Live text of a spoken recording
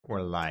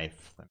we're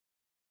live. Let me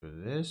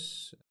do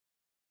this.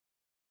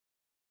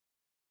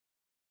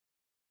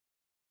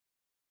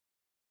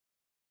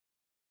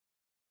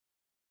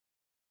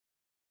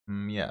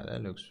 Yeah,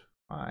 that looks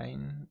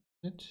fine.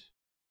 Let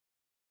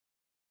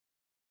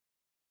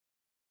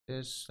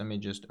me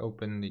just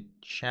open the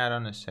chat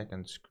on a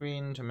second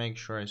screen to make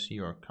sure I see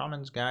your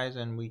comments, guys,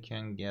 and we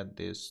can get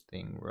this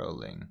thing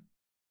rolling.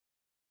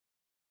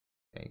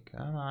 Okay,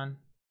 come on.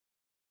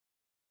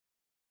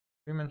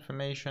 Stream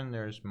information,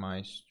 there's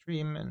my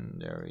stream, and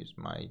there is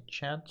my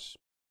chat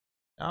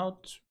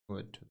out.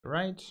 Put to the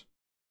right.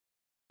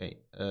 Okay,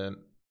 come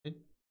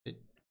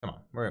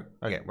on, we're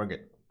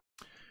good.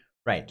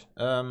 Right.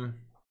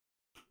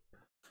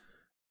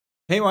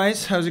 Hey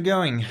Wise, how's it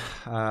going?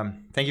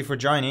 Thank you for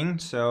joining.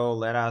 So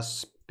let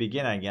us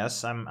begin, I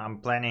guess. I'm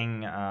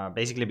planning,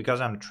 basically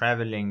because I'm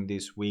traveling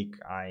this week,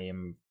 I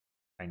am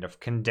kind of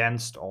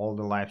condensed all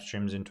the live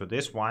streams into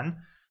this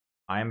one.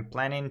 I'm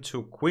planning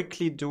to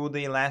quickly do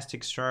the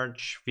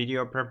Elasticsearch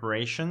video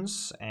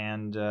preparations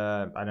and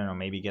I don't know,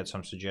 maybe get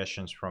some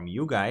suggestions from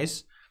you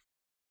guys.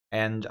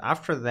 And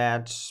after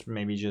that,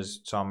 maybe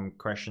just some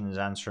questions,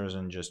 answers,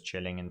 and just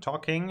chilling and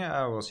talking.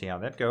 We'll see how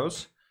that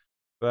goes.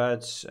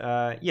 But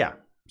yeah,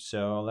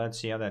 so let's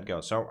see how that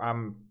goes. So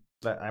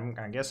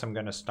I guess I'm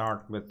gonna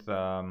start with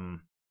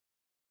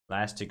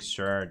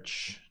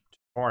Elasticsearch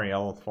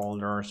tutorial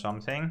folder or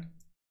something.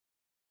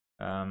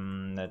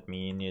 Let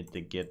me need the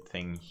Git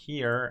thing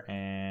here,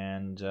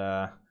 and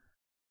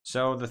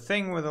so the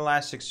thing with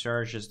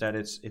Elasticsearch is that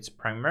it's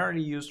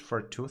primarily used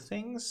for two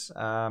things.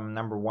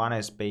 Number one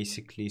is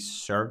basically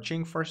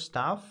searching for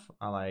stuff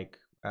like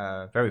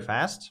very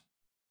fast.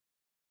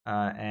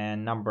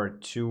 And number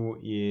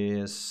two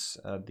is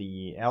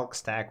the Elk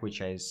stack,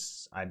 which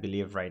is, I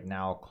believe, right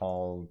now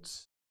called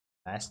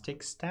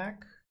Elastic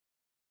Stack.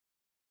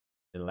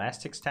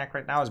 Elastic Stack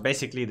right now is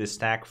basically the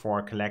stack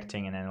for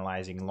collecting and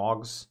analyzing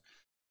logs.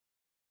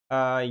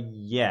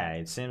 Yeah,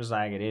 it seems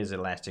like it is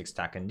Elastic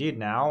Stack indeed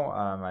now.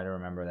 I don't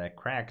remember that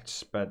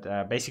correct,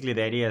 but basically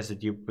the idea is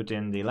that you put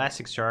in the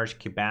Elasticsearch,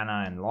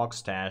 Kibana, and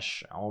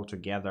Logstash all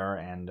together,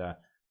 and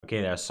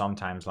okay, there's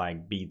sometimes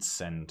like Beats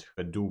and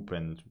Hadoop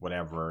and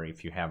whatever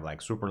if you have like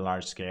super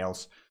large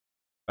scales.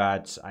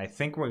 But I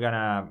think we're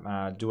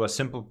gonna do a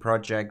simple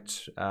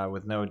project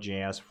with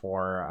Node.js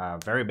for a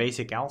very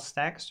basic ELK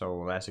stack, so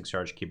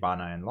Elasticsearch,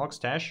 Kibana, and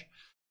Logstash.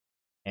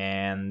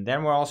 And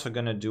then we're also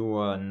gonna do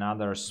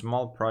another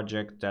small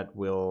project that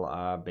will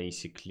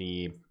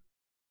basically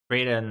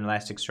create an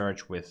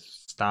Elasticsearch with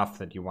stuff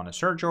that you want to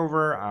search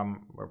over.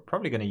 We're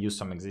probably gonna use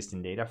some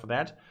existing data for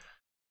that,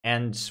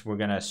 and we're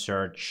gonna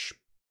search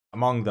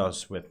among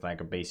those with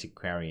like a basic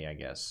query, I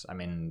guess. I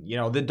mean, you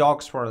know, the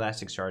docs for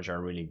Elasticsearch are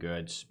really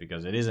good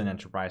because it is an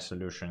enterprise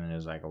solution and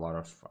there's like a lot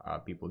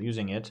of people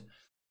using it.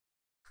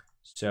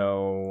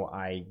 So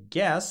I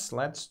guess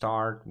let's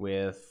start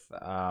with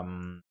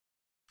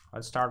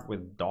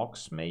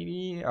docs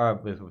maybe,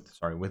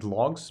 with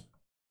logs.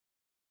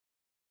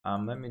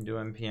 Let me do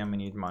npm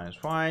init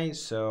 -y.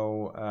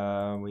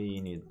 So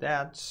we need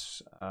that.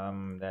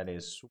 That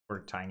is super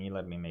tiny.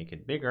 Let me make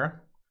it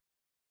bigger.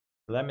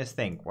 Let me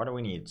think. What do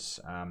we need?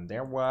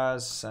 There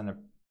was an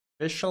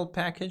official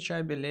package,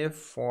 I believe,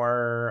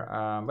 for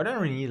but I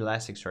don't really need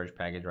Elasticsearch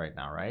package right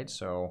now, right?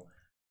 So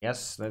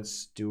yes,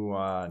 let's do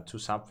two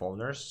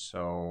subfolders.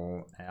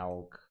 So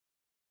elk.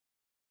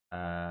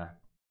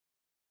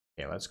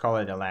 Okay, let's call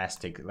it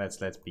Elastic. Let's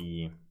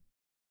be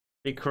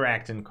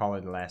correct and call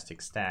it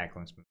Elastic Stack.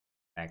 Let's make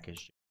the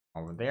package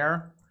over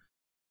there.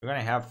 We're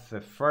gonna have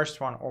the first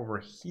one over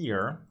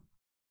here.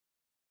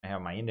 I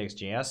have my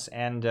index.js,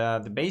 and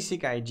the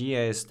basic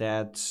idea is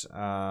that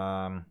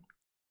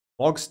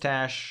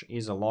Logstash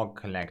is a log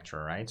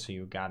collector, right? So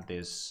you got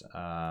this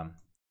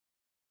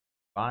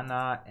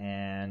Kibana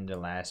and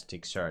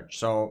Elasticsearch.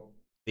 So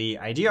the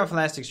idea of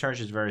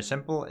Elasticsearch is very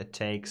simple. It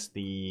takes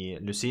the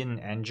Lucene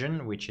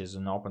engine, which is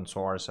an open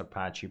source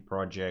Apache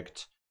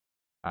project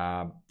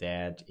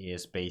that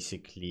is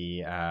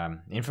basically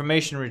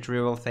information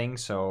retrieval thing.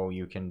 So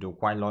you can do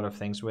quite a lot of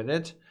things with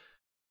it,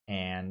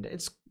 and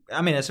it's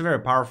a very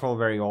powerful,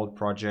 very old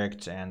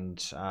project. And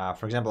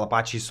for example,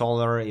 Apache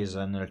Solr is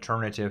an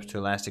alternative to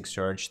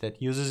Elasticsearch that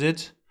uses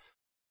it.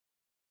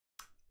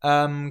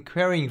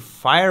 Querying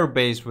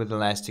Firebase with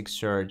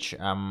Elasticsearch.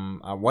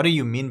 What do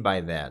you mean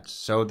by that?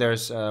 So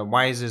there's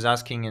Wise is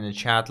asking in the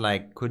chat,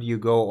 like, could you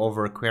go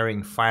over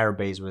querying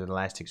Firebase with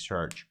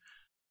Elasticsearch?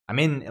 I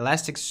mean,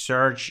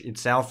 Elasticsearch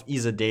itself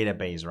is a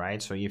database,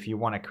 right? So if you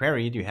want to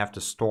query it, you have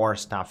to store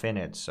stuff in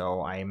it.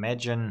 So I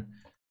imagine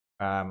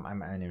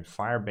I'm in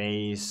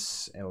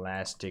Firebase,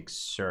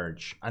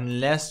 Elasticsearch.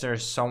 Unless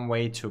there's some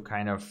way to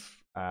kind of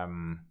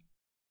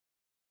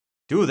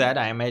do that,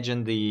 I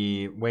imagine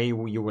the way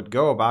you would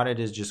go about it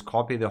is just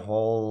copy the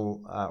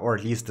whole, or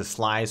at least the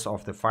slice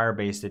of the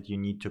Firebase that you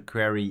need to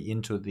query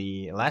into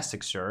the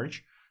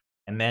Elasticsearch,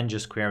 and then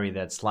just query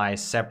that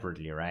slice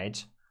separately, right?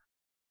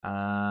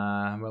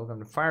 Welcome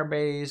to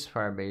Firebase,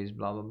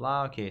 blah blah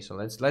blah. Okay, so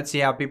let's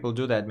see how people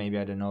do that. Maybe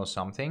I don't know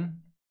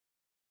something.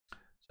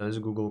 So this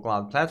is Google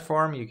Cloud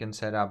Platform. You can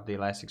set up the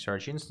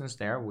Elasticsearch instance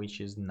there, which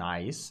is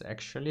nice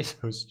actually.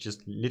 So it's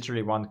just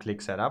literally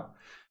one-click setup.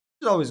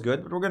 It's always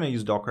good, but we're gonna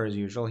use Docker as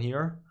usual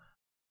here.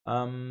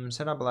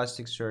 Set up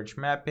Elasticsearch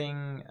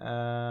mapping.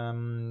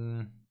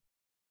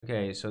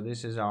 Okay, so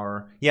this is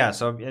our, yeah,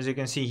 so as you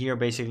can see here,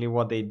 basically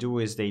what they do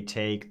is they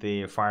take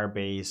the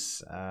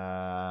Firebase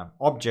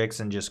objects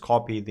and just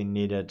copy the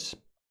needed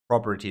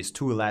properties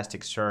to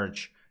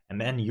Elasticsearch and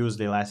then use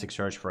the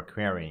Elasticsearch for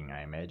querying,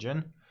 I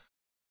imagine.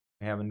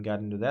 We haven't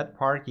gotten to that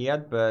part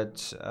yet,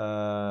 but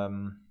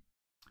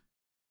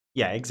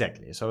yeah,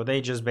 exactly. So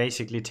they just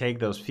basically take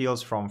those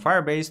fields from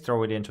Firebase,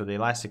 throw it into the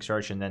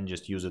Elasticsearch, and then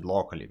just use it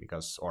locally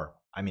because, or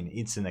I mean,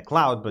 it's in the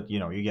cloud, but you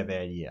know, you get the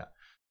idea.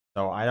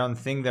 So I don't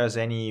think there's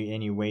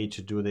any way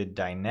to do that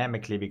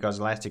dynamically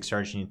because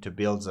Elasticsearch needs to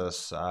build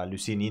this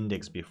Lucene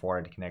index before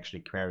it can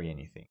actually query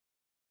anything.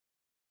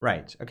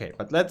 Right, okay,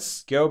 but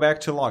let's go back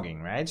to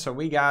logging, right? So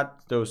we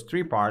got those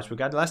three parts. We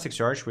got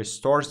Elasticsearch, which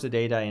stores the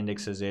data,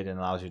 indexes it, and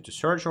allows you to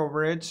search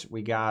over it.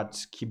 We got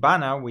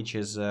Kibana, which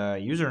is a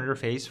user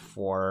interface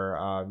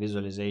for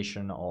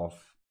visualization of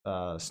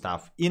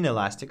stuff in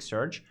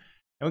Elasticsearch.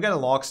 And we got a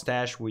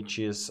Logstash, which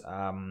is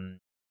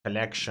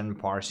collection,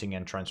 parsing,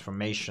 and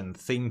transformation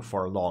thing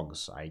for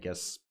logs, I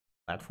guess,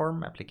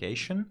 platform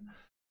application.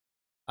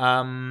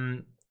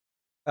 So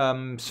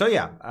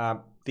yeah,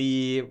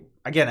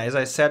 again, as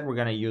I said, we're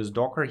gonna use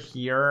Docker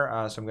here.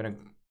 So I'm gonna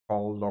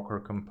call Docker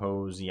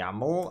compose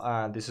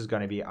YAML. This is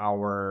gonna be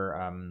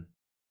our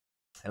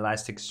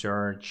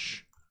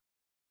Elasticsearch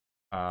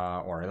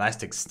or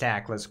Elastic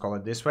Stack, let's call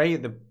it this way.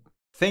 The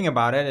thing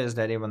about it is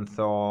that even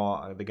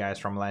though the guys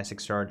from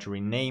Elasticsearch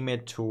rename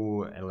it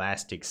to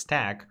Elastic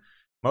Stack,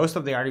 most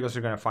of the articles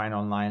you're going to find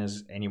online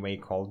is anyway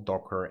called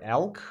Docker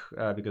Elk,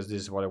 because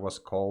this is what it was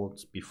called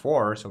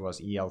before. So it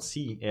was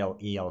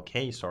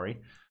ELK,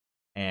 sorry.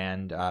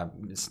 And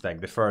it's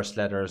like the first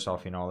letters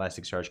of, you know,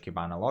 Elasticsearch,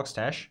 Kibana,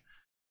 Logstash.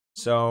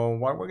 So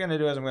what we're going to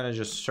do is I'm going to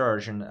just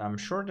search, and I'm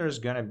sure there's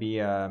going to be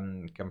a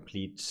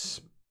complete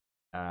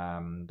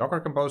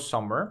Docker compose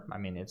somewhere. I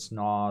mean, it's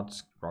not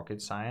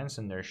rocket science,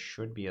 and there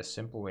should be a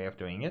simple way of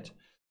doing it.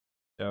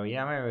 So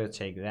yeah, maybe we'll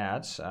take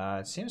that.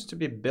 It seems to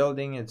be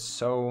building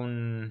its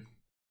own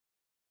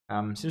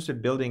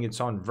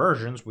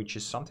versions, which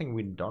is something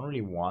we don't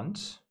really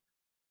want.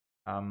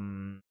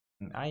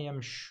 I am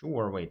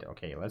sure. Wait,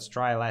 okay, let's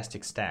try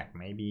Elastic Stack.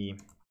 Maybe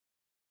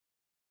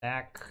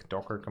Stack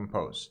Docker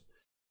Compose.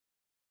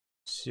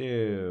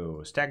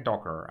 So Stack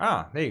Docker.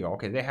 Ah, there you go.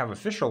 Okay, they have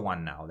official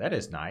one now. That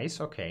is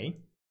nice. Okay.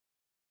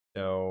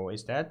 So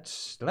is that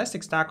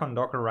Elastic Stack on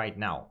Docker right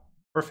now?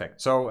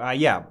 Perfect. So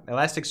yeah,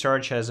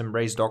 Elasticsearch has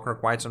embraced Docker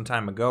quite some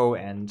time ago,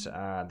 and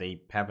they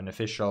have an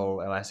official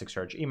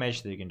Elasticsearch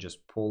image that you can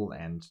just pull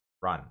and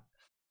run.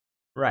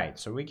 Right.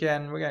 So we're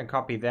gonna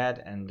copy that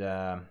and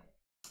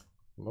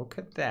look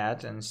at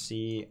that and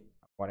see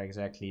what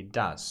exactly it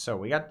does. So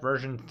we got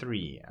version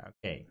 3.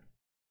 Okay.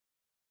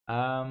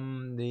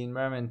 The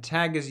environment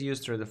tag is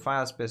used through the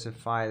file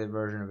specify the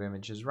version of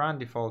images run.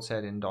 Default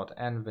set in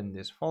 .env in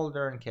this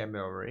folder and can be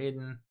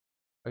overridden.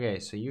 Okay,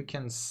 so you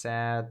can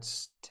set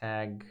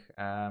tag.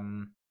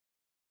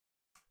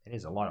 It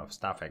is a lot of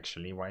stuff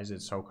actually. Why is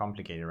it so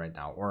complicated right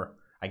now? Or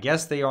I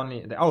guess they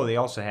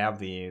also have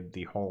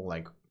the whole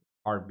like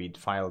heartbeat,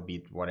 file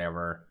beat,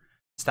 whatever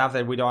stuff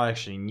that we don't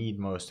actually need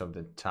most of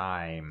the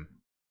time.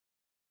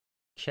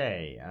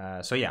 Okay,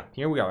 so yeah,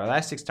 here we go.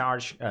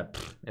 Elasticsearch,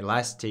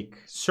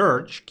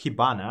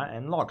 Kibana,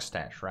 and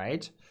Logstash,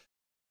 right?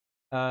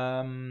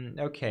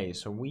 Okay,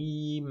 so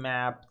we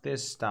map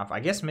this stuff. I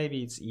guess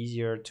maybe it's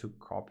easier to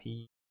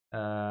copy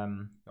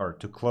or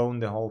to clone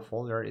the whole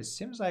folder. It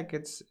seems like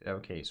it's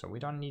okay, so we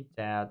don't need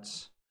that.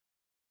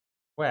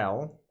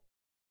 Well,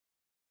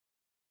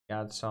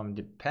 got some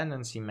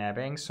dependency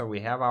mapping. So we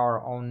have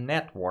our own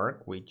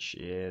network, which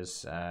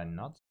is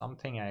not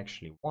something I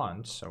actually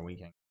want, so we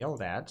can kill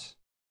that.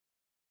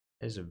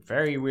 It's a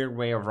very weird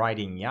way of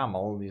writing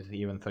YAML,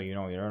 even though you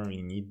know you don't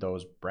really need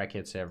those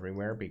brackets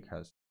everywhere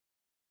because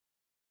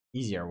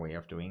easier way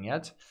of doing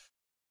it.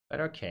 But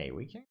okay,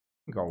 we can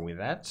go with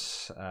that.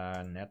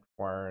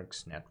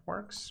 Networks.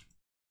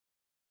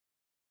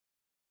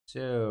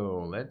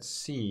 So let's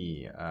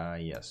see.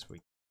 Yes, we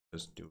can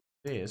just do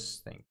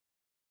this. Thank you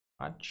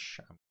much.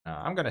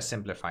 I'm gonna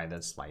simplify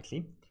that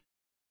slightly.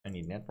 I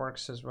need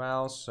networks as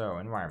well. So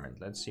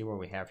environment. Let's see what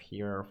we have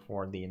here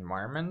for the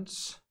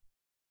environments.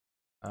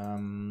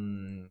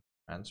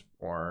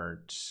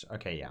 Transport.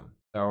 Okay, yeah.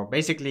 So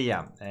basically,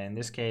 yeah. In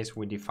this case,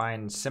 we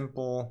define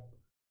simple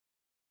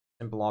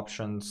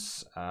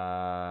options.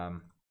 Okay,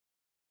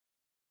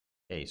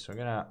 so we're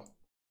gonna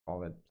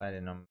call it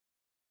Platinum.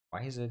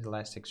 Why is it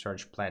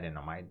Elasticsearch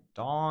Platinum? I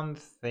don't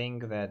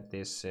think that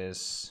this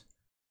is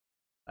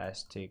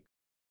Elasticsearch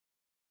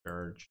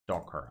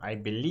Docker. I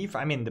believe,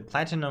 I mean, the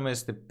Platinum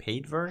is the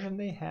paid version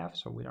they have,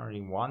 so we don't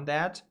really want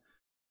that.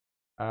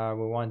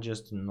 We want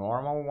just a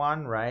normal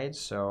one, right?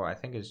 So I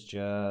think it's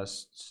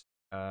just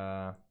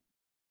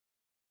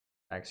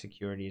Stack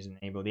security is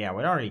enabled. Yeah,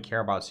 we don't really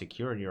care about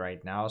security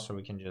right now, so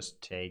we can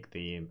just take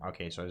the,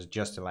 okay, so it's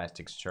just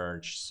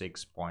Elasticsearch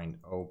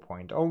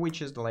 6.0.0,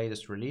 which is the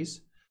latest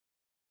release,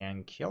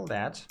 and kill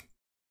that.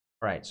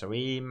 All right, so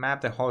we map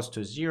the host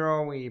to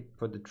 0, we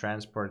put the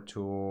transport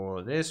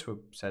to this, we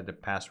set the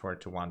password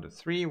to 1 to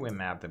 3, we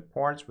map the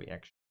ports, we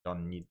actually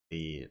don't need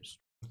the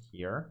string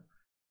here,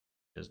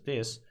 just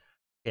this.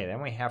 Okay,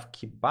 then we have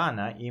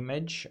Kibana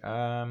image.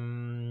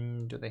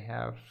 Do they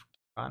have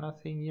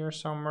Kibana thing here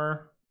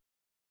somewhere?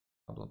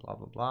 Blah blah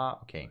blah blah.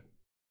 Okay.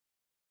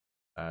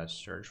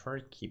 Search for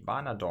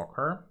Kibana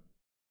Docker.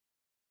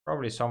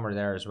 Probably somewhere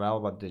there as well,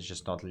 but it's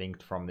just not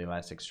linked from the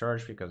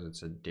Elasticsearch because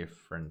it's a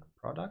different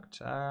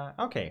product.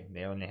 Okay,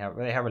 they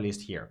have a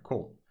list here.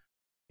 Cool.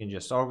 You can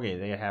just, okay,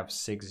 they have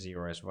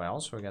 6.0 as well,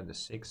 so we got the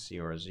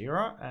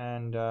 6.0.0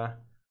 and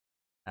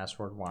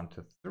password 1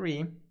 to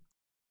 3.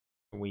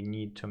 We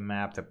need to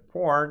map the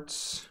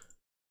ports.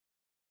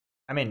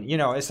 I mean, you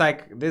know, it's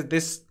like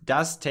this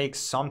does take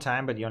some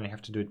time, but you only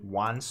have to do it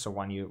once. So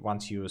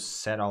once you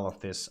set all of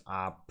this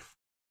up,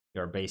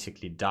 you're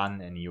basically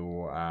done, and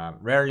you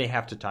rarely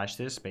have to touch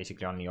this.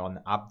 Basically, only on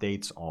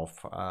updates of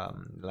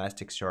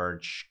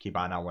Elasticsearch,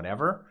 Kibana,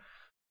 whatever.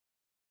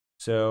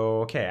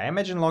 So okay, I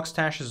imagine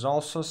Logstash is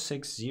also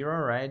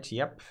 6.0, right?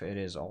 Yep, it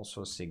is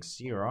also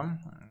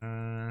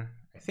 6.0.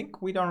 I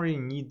think we don't really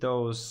need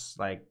those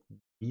like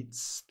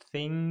beats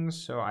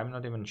things, so I'm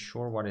not even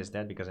sure what is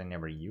that because I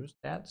never used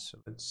that. So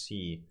let's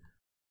see.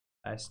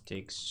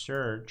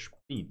 Elasticsearch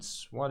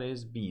beats. What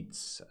is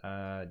beats?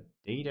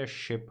 Data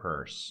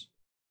shippers.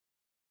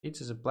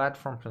 Beats is a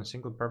platform for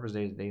single purpose.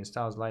 They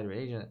install as lightweight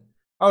agent.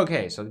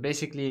 Okay, so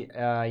basically,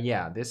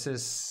 yeah, this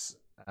is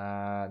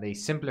they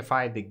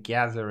simplified the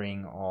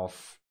gathering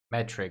of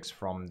metrics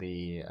from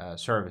the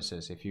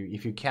services. If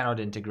you cannot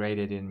integrate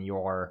it in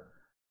your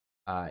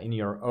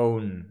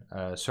own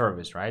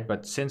service, right?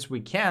 But since we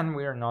can,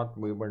 we're not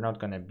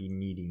going to be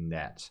needing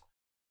that.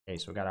 Okay,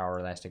 so we got our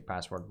elastic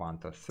password 1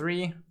 to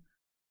 3.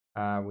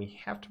 We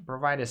have to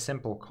provide a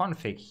simple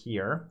config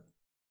here,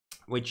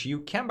 which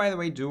you can, by the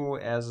way, do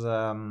as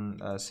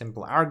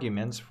simple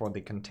arguments for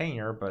the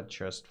container, but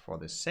just for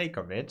the sake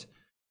of it,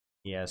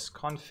 yes,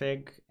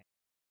 config.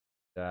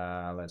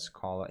 Let's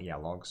call it, yeah,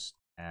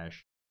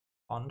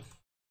 logstash-conf.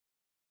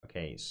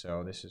 Okay,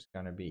 so this is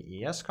going to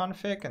be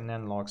esconfig, and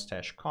then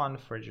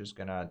logstash-conf. We're just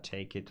gonna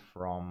take it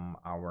from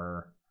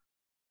our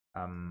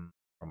from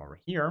over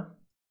here. I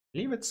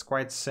believe it's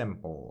quite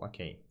simple.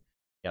 Okay,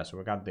 yeah, so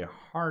we got the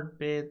hard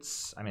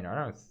bits. I mean, I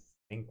don't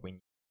think we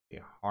need the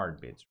hard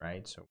bits,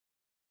 right? So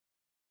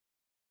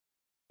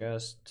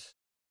just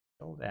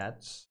kill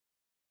that.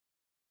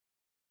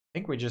 I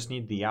think we just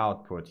need the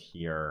output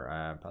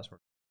here.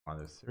 Password 1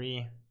 to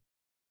 3.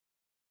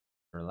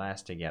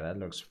 Elastic, yeah, that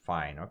looks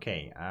fine.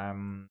 Okay.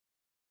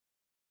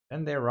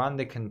 Then they run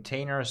the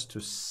containers to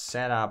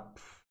set up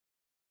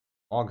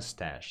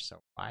Logstash.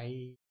 So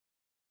why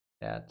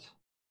that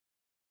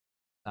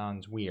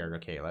sounds weird.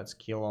 Okay, let's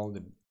kill all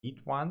the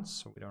beat ones.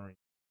 So we don't need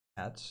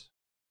that.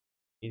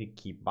 Need a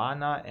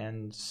Kibana,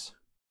 and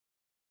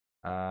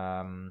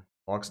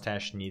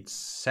Logstash needs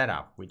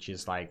setup, which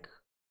is like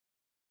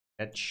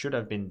that should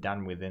have been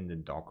done within the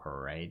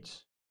Docker,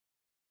 right?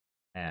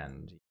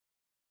 And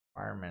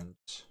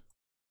environment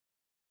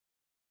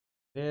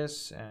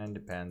this, and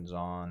depends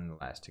on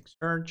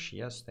Elasticsearch.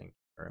 Yes, thank you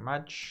very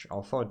much.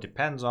 Although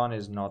depends on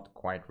is not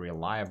quite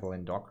reliable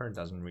in Docker. It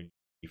doesn't really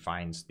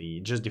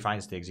it just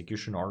defines the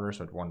execution order,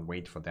 so it won't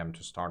wait for them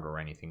to start or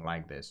anything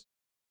like this.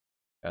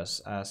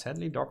 Because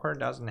sadly, Docker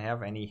doesn't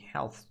have any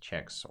health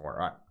checks,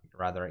 or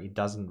rather, it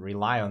doesn't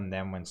rely on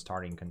them when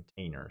starting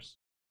containers.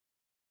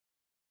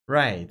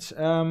 Right,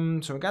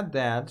 so we got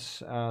that.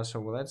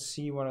 So let's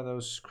see what are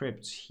those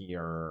scripts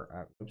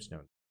here. Oops,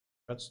 no,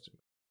 that's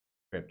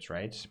scripts,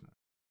 right?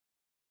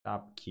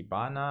 Stop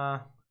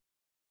Kibana.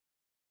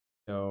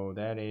 So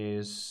that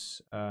is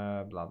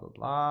blah blah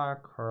blah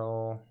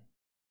curl.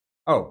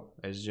 Oh,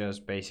 it's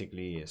just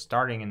basically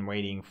starting and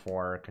waiting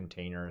for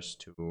containers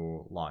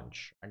to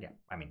launch. Again,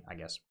 I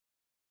guess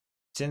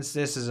since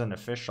this is an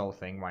official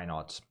thing, why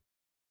not?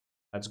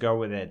 Let's go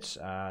with it.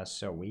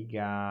 So we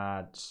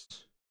got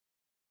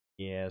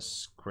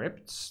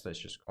scripts. Let's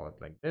just call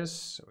it like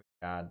this. We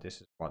got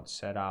this is what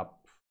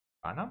setup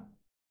Kibana.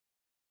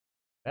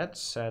 Let's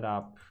set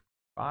up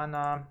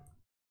Kibana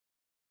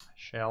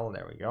shell.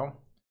 There we go.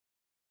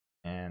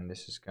 And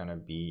this is gonna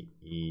be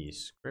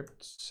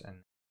escripts,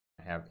 and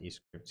I have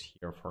escripts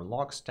here for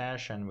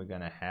Logstash, and we're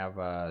gonna have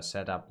a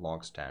setup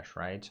Logstash,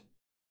 right?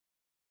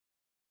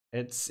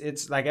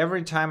 It's like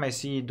every time I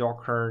see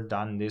Docker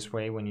done this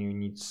way, when you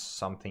need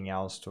something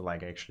else to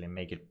like actually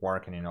make it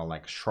work, and you know,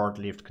 like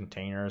short-lived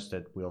containers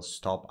that will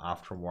stop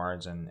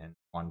afterwards and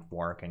won't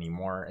work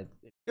anymore, it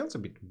feels a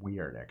bit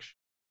weird actually.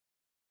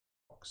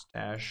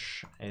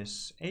 Logstash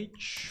is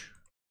H.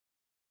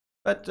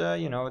 But,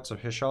 you know, it's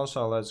official,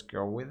 so let's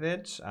go with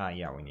it.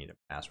 Yeah, we need a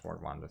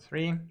password 1 to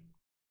 3.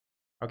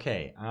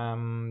 Okay,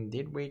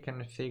 did we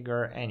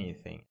configure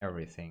anything?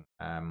 Everything.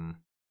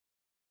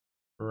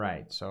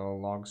 Right, so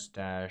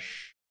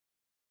Logstash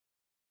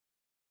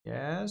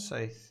Yes,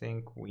 I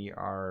think we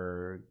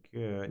are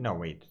good. No,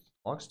 wait.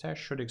 Logstash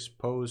should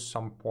expose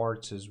some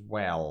ports as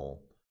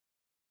well.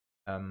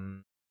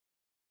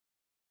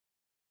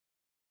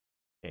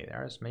 Okay,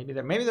 maybe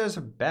there's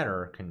a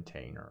better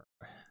container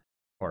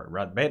or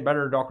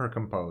better Docker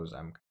Compose.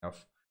 I'm kind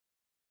of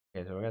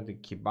okay. So we got the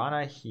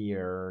Kibana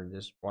here.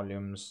 This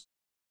volumes,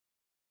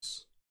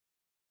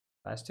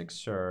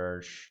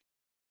 Elasticsearch.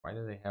 Why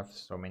do they have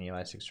so many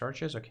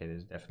Elasticsearches? Okay, this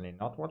is definitely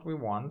not what we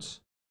want.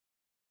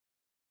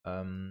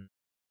 Let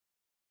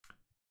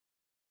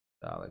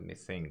me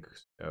think.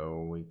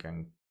 So we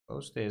can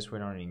close this. We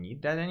don't really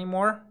need that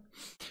anymore.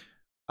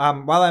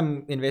 While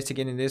I'm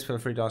investigating this, feel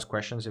free to ask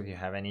questions if you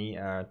have any,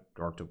 or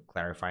to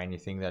clarify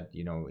anything that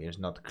is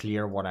not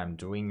clear what I'm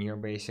doing here.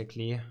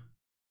 Basically,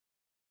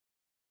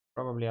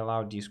 probably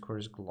allow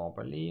discourse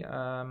globally.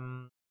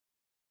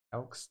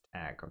 Elk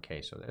stack.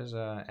 Okay, so there's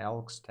a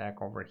elk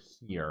stack over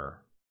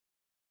here.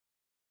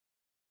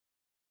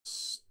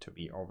 It's to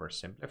be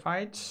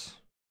oversimplified.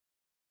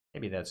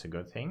 Maybe that's a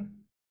good thing.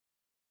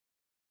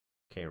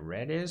 Okay,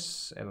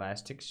 Redis,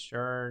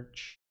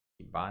 Elasticsearch,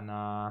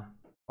 Kibana,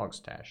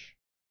 Logstash.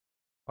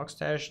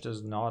 Logstash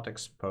does not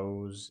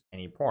expose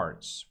any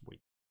ports.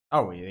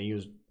 Oh, they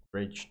use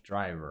bridge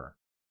driver.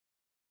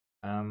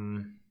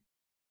 And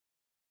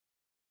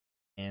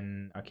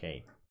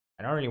okay,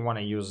 I don't really want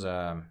to use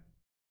a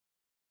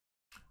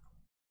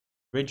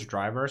bridge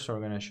driver, so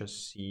we're gonna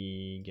just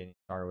see getting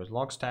started with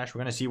Logstash.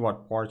 We're gonna see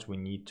what ports we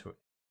need to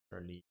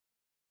actually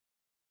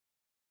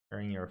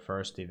during your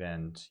first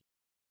event.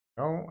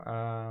 Go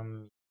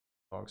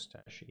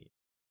Logstash.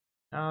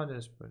 Now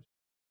this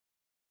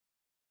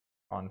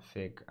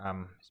config.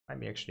 This might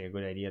be actually a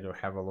good idea to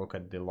have a look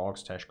at the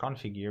Logstash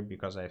config here,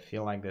 because I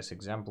feel like this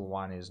example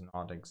one is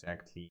not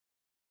exactly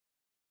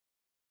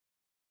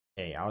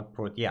okay.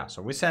 Output, yeah.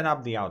 So we set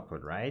up the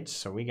output, right?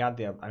 So we got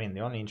the. I mean,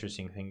 the only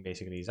interesting thing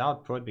basically is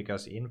output,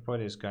 because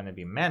input is going to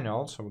be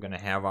manual. So we're going to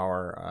have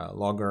our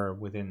logger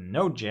within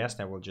Node.js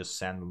that will just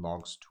send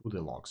logs to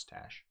the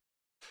Logstash.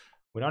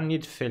 We don't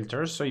need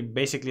filters. So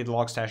basically, the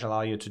Logstash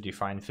allow you to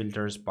define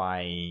filters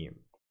by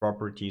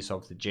properties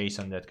of the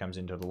JSON that comes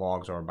into the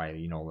logs, or by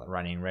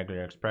running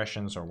regular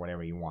expressions or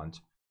whatever you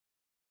want.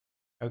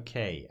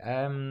 Okay.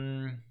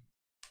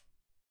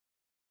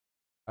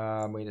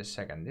 Wait a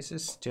second. This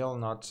is still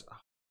not.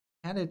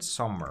 I had it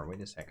somewhere.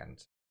 Wait a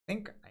second. I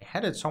think I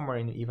had it somewhere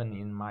even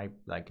in my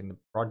in the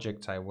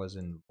project I was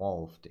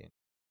involved in.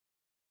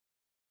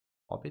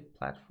 Hobbit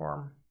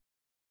platform.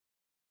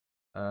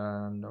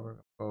 Docker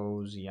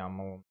Compose,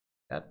 YAML,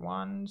 that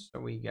one. So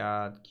we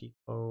got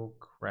Keycloak,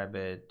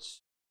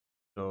 Rabbit.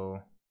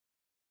 So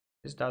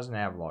this doesn't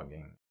have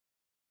logging.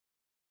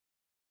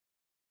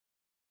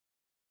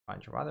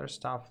 Bunch of other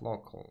stuff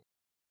local.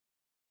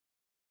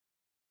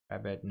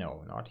 Rabbit,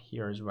 no, not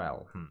here as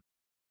well.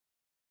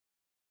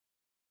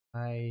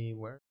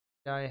 Where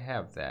did I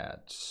have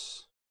that?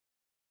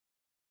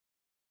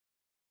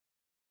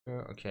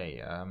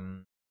 Okay,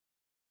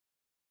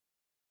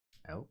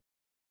 oh,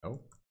 oh.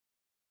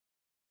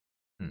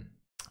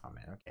 Oh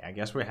man, okay, I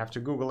guess we have to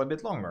Google a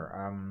bit longer.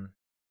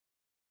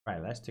 Right,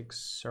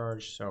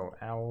 Elasticsearch, so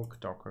Elk,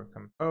 Docker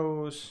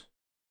Compose.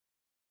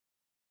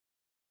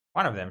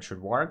 One of them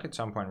should work. At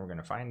some point we're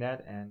gonna find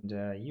that and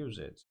use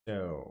it.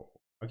 So,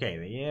 okay,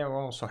 they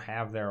also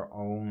have their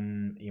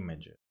own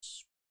images,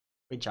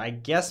 which I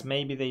guess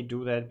maybe they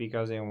do that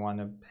because they want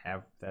to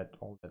have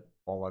all that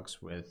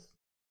bollocks with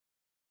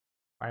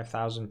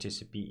 5,000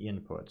 TCP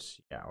inputs.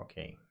 Yeah,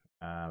 okay.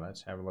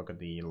 Let's have a look at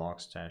the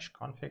Logstash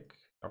config,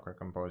 Docker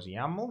Compose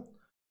YAML.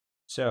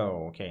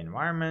 So, okay,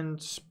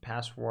 environment,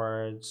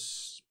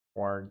 passwords,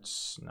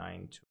 ports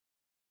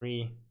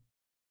 923.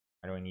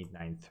 I don't need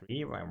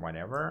 93,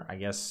 whatever. I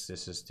guess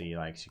this is the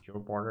secure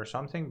port or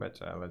something, but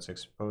let's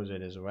expose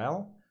it as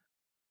well.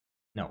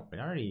 No, we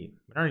don't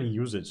really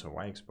use it, so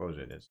why expose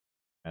it? It's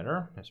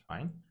better. That's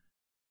fine.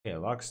 Okay,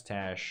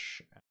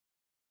 Logstash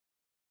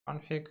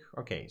config.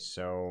 Okay,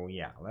 so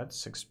yeah,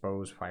 let's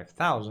expose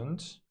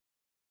 5,000.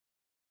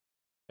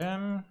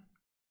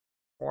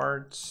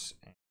 Ports.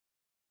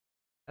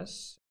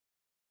 Yes.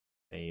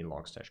 A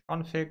Logstash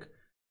config.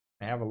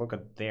 I have a look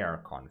at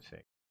their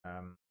config.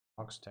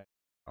 Logstash.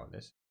 Oh,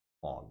 this is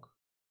log.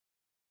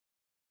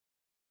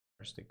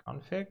 Where's the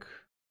config?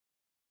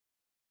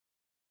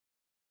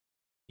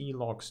 C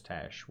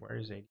Logstash. Where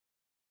is it?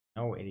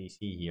 No ADC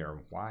here.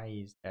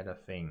 Why is that a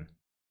thing?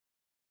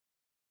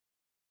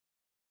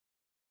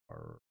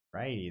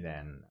 Alrighty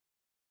then.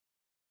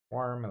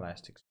 Form,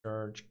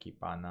 Elasticsearch,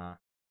 Kibana.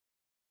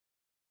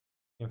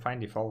 You can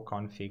find default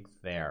config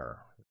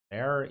there.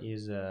 There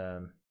is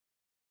a.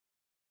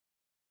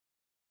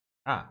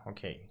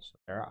 Okay. So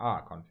there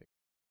are config.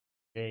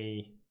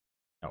 Okay.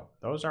 No,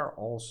 those are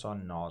also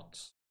not.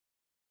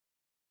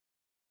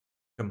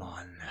 Come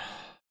on.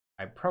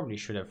 I probably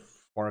should have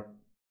forked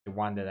the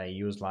one that I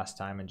used last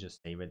time and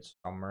just save it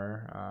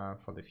somewhere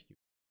for the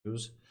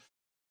use.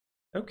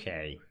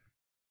 Okay.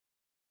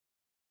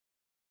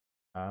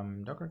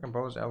 Docker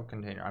Compose Elk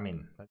container. I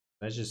mean,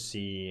 let's just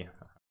see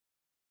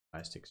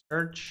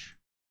Elasticsearch.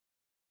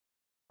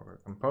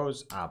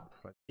 compose up.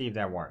 Let's see if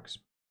that works.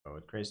 So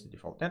it creates the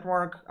default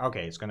network.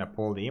 Okay, it's gonna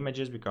pull the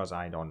images because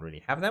I don't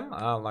really have them.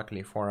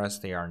 Luckily for us,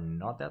 they are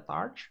not that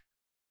large.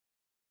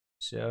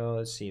 So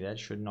let's see, that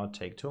should not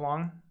take too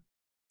long.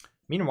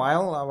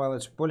 Meanwhile, while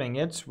it's pulling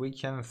it, we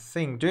can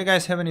think. Do you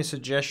guys have any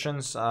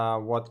suggestions?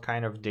 What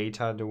kind of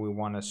data do we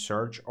want to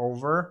search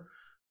over?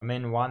 I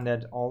mean, one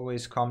that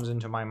always comes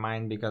into my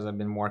mind because I've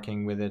been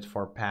working with it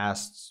for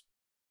past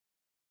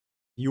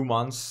few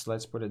months,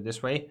 let's put it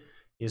this way,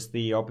 is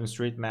the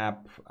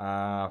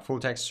OpenStreetMap full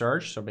text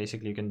search. So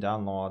basically you can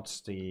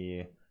download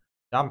the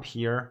dump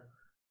here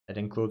that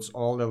includes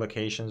all the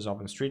locations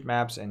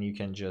OpenStreetMaps, and you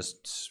can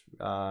just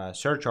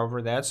search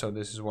over that. So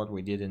this is what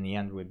we did in the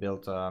end. We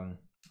built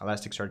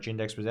Elasticsearch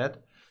index with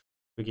that.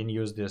 We can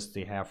use this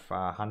to have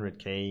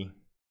 100k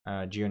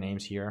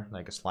geonames here,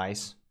 like a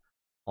slice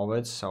of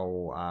it.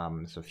 So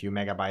it's a few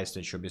megabytes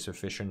that should be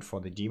sufficient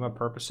for the demo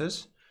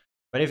purposes.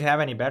 But if you have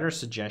any better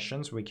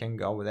suggestions, we can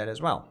go with that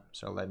as well.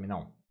 So let me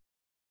know.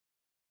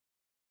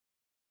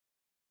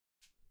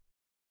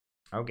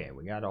 Okay,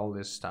 we got all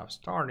this stuff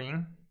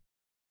starting.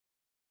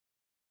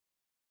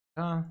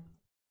 Wonder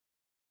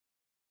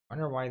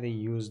why they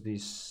use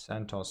this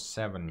CentOS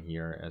 7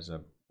 here as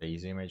a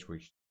base image,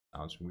 which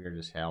sounds weird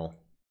as hell.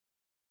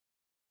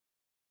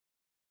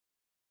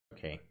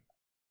 Okay.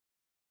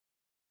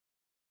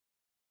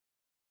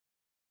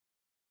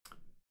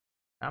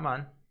 Come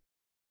on.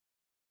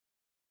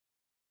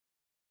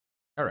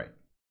 All right.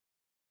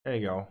 There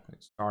you go.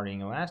 It's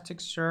starting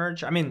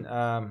Elasticsearch. I mean,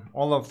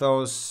 all of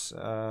those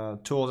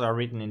tools are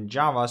written in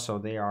Java, so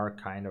they are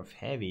kind of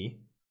heavy.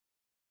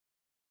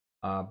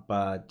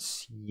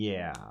 But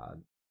yeah,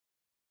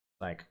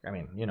 like, I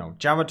mean, you know,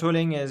 Java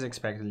tooling is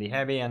expectedly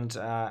heavy, and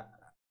I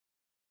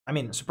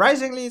mean,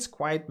 surprisingly, it's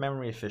quite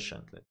memory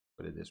efficient. Let's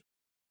put it this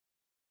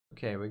way.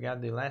 Okay, we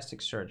got the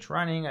Elasticsearch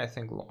running. I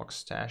think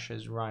Logstash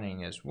is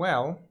running as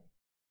well.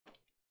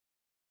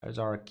 There's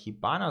our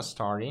Kibana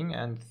starting,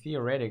 and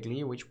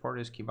theoretically, which port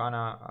is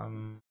Kibana?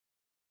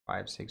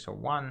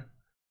 5601.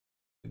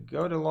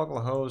 Go to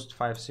localhost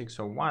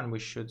 5601. We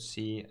should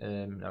see.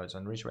 No, it's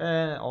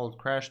unreachable. All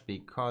crashed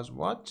because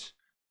what?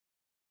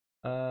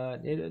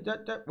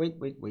 Wait.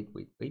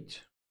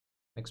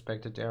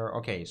 Expected error.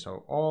 Okay,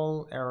 so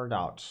all errored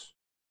out.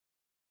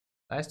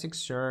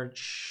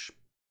 Elasticsearch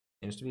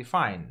seems to be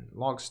fine.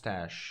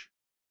 Logstash.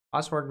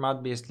 Password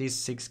must be at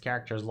least 6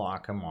 characters long.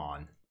 Come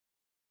on.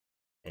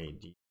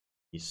 AD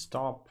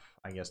stop.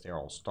 I guess they're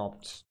all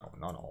stopped. No,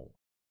 not all.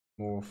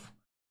 Move.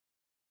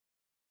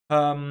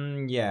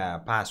 Yeah,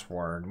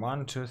 password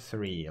 1 2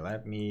 3.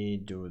 Let me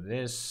do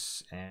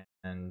this,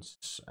 and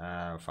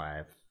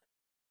 5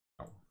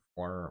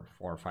 4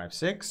 4 5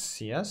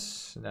 6.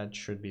 Yes, that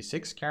should be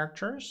 6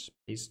 characters.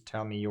 Please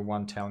tell me you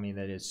won't tell me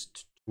that it's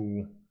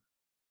too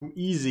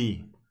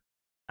easy.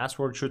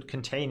 Password should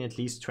contain at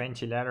least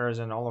 20 letters,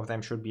 and all of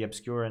them should be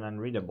obscure and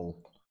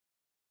unreadable.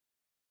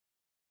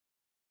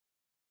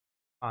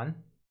 On.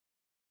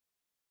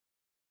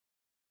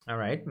 All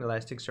right,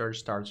 Elasticsearch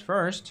starts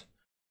first.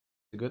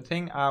 A good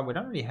thing. We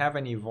don't really have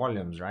any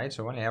volumes, right?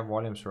 So we only have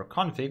volumes for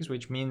configs,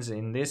 which means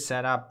in this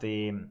setup,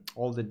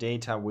 all the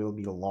data will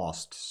be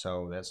lost.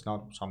 So that's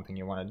not something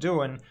you want to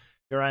do. And if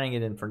you're running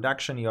it in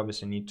production, you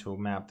obviously need to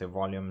map the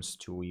volumes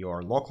to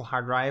your local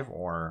hard drive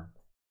or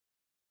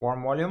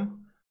form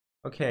volume.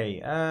 Okay,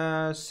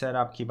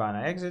 setup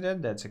Kibana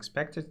exited. That's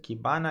expected.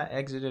 Kibana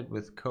exited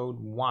with code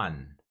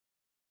 1.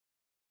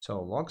 So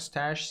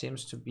Logstash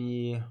seems to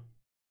be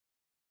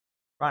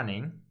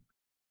running.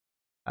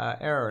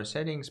 Error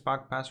settings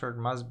Spark password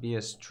must be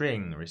a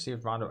string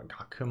received random.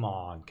 Oh, come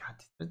on, God.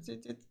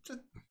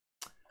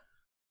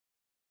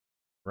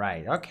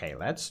 Right. Okay.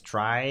 Let's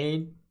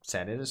try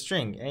set it a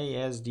string.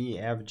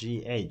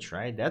 ASDFGH.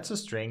 Right. That's a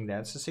string.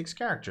 That's a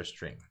 6-character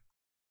string.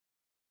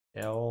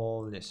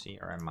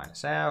 LCRM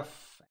minus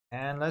F,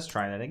 and let's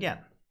try that again.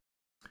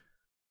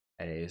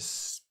 That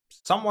is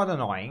somewhat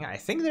annoying. I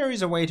think there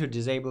is a way to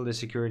disable the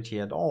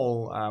security at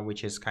all,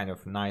 which is kind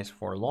of nice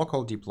for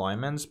local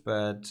deployments,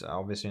 but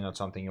obviously not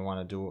something you want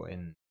to do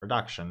in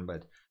production.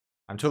 But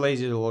I'm too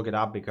lazy to look it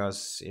up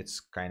because it's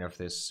kind of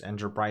this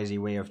enterprisey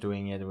way of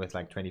doing it with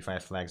like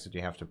 25 flags that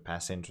you have to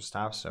pass into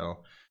stuff.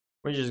 So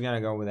we're just gonna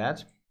go with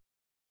that.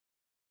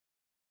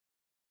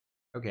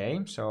 Okay,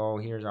 so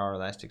here's our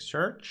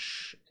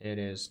Elasticsearch. It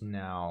is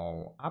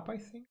now up, I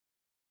think.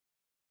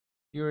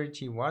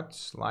 Security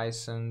what?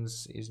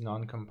 License is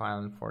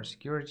non-compliant for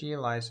security.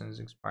 License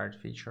expired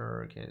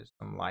feature. Okay,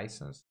 some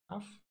license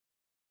stuff.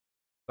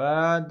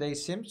 But they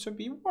seem to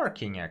be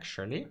working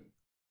actually.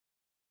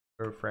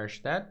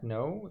 Refresh that.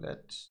 No,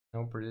 that's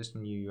no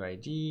persistent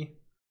UUID.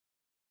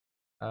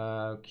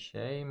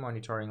 Okay,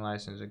 monitoring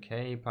license.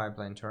 Okay,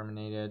 pipeline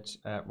terminated.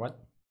 What?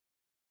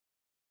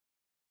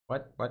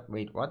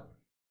 Wait, what?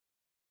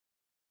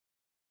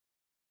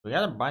 We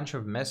got a bunch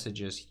of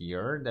messages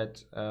here that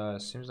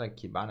seems like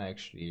Kibana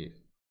actually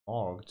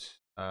logged.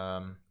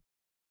 Yeah,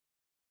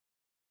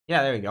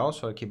 there we go.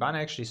 So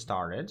Kibana actually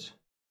started.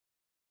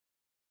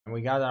 And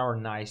we got our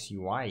nice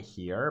UI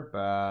here,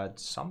 but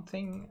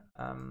something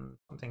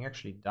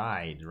actually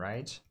died,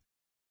 right?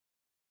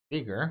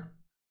 Bigger.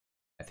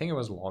 I think it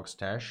was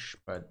logstash,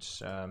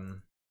 but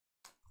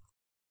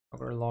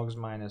over logs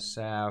minus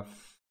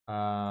f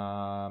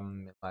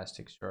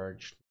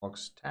Elasticsearch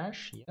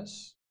logstash,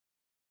 yes.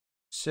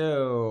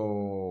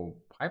 So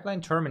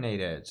pipeline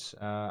terminated.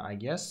 I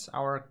guess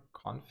our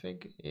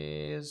config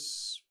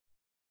is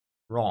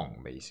wrong,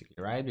 basically,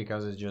 right?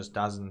 Because it just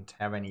doesn't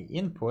have any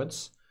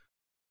inputs.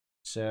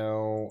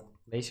 So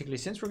basically,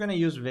 since we're gonna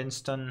use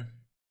Winston,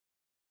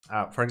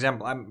 for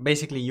example,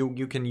 basically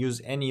you can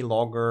use any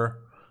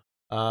logger.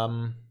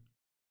 Yeah,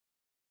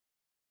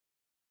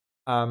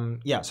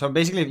 so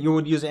basically you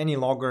would use any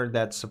logger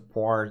that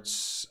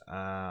supports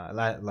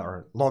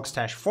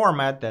logstash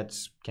format that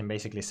can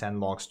basically send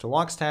logs to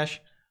logstash.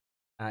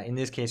 In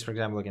this case, for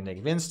example, we can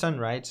take Winston,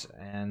 right?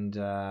 And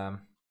I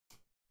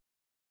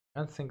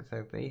don't think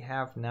that they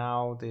have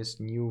now this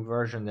new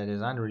version that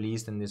is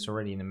unreleased and it's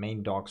already in the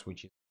main docs,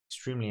 which is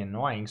extremely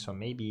annoying. So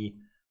maybe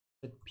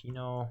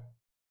Pinot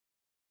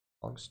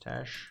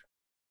logstash.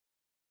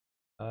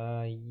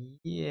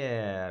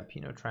 Yeah,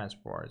 Pinot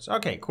transports.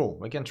 Okay, cool.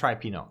 We can try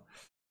Pinot.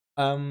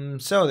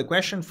 So the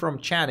question from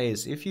chat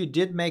is, if you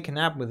did make an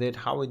app with it,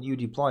 how would you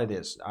deploy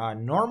this?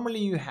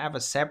 Normally you have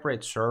a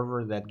separate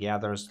server that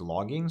gathers the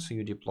logging. So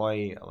you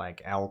deploy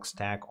like Elk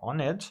Stack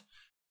on it.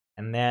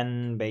 And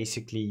then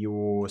basically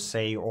you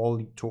say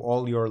to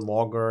all your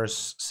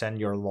loggers, send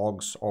your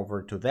logs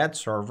over to that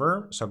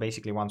server. So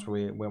basically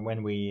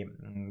when we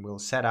will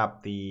set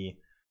up the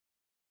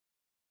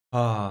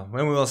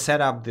when we will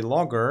set up the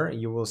logger,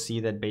 you will see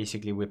that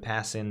basically we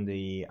pass in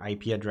the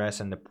IP address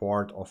and the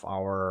port of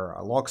our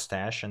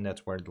logstash, and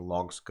that's where the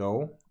logs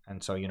go.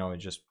 And so, we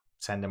just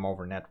send them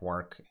over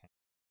network.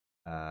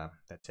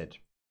 That's it.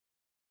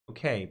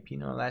 Okay,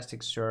 Pinot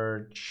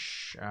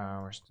Elasticsearch.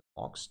 Where's the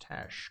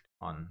logstash?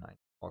 On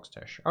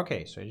logstash.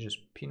 Okay, so you just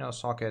Pinot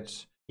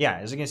sockets. Yeah,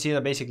 as you can see,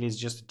 that basically it's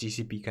just a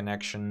TCP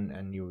connection,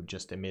 and you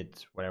just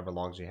emit whatever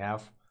logs you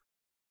have.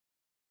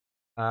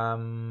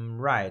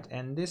 Right,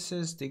 and this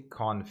is the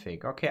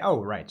config. Okay, oh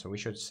right, so we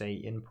should say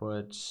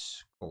input.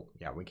 Cool.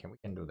 Yeah, we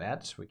can do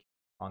that. We can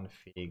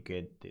config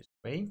it this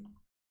way.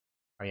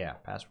 Oh yeah,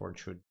 password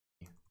should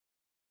be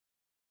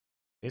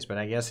this, but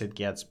I guess it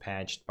gets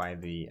patched by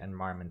the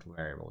environmental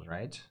variables,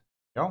 right?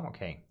 Oh,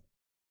 okay.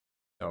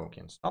 So we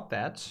can stop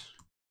that.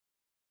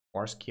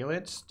 Force kill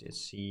it.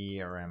 This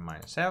CRM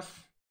minus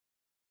F.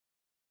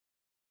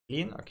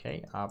 Clean.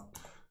 Okay, up.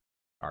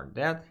 Start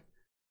that.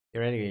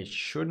 Theoretically, it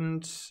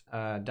shouldn't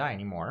die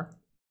anymore.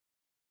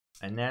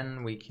 And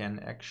then we can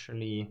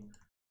actually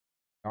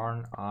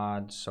yarn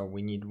add. So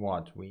we need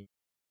what? We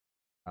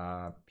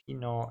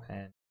Pinot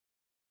and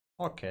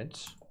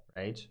socket,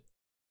 right?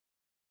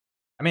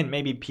 I mean,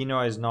 maybe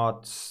Pinot is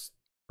not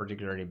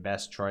particularly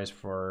best choice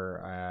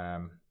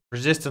for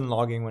persistent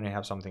logging when you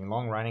have something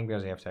long running,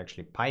 because you have to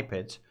actually pipe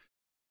it.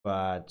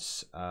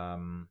 But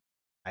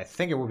I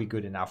think it will be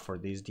good enough for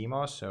this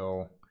demo.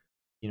 So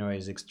Pinot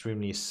is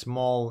extremely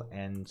small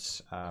and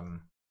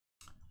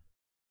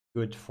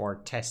good for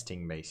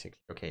testing, basically.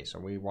 Okay, so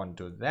we want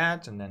to do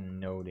that, and then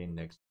node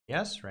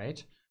index.js,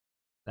 right?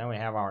 Then we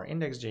have our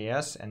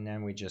index.js, and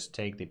then we just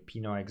take the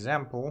Pinot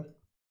example.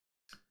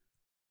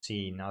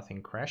 See,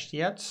 nothing crashed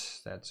yet.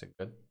 That's a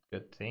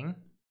good thing.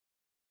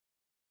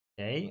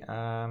 Okay,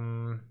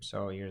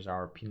 so here's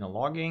our Pinot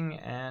logging,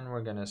 and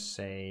we're gonna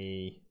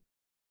say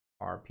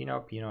our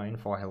Pinot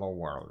info hello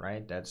world,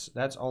 right?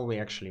 That's all we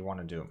actually want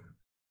to do.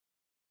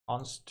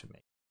 Const to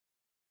make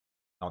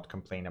not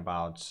complain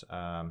about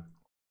stuff,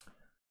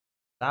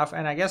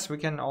 and I guess we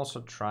can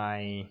also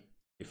try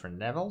different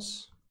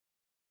levels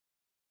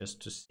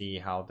just to see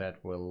how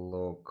that will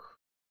look.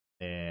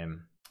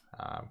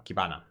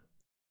 Kibana.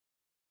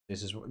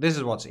 This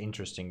is what's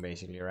interesting,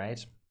 basically,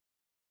 right?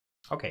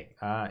 Okay,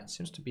 it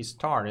seems to be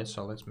started,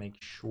 so let's make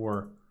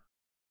sure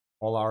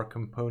all our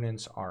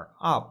components are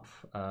up.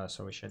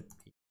 So we should,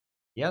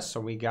 yes, so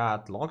we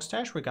got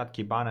logstash, we got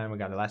Kibana, and we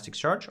got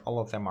Elasticsearch. All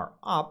of them are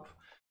up.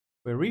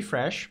 We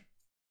refresh.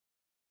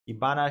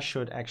 Kibana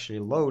should actually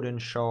load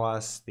and show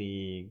us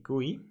the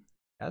GUI.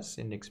 Yes,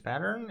 index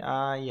pattern.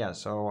 Yeah,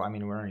 so I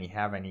mean, we don't really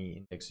have any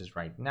indexes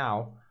right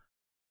now.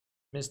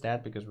 Missed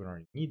that because we don't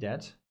really need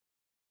that.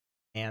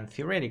 And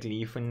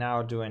theoretically, if we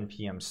now do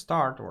npm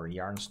start or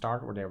yarn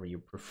start, whatever you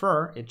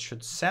prefer, it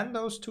should send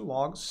those two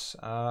logs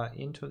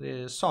into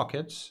the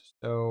socket.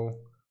 So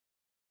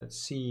let's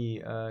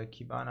see,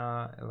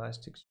 Kibana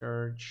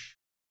Elasticsearch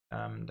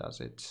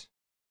does it.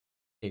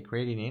 Okay,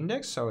 create an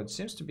index. So it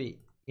seems to be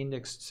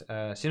indexed,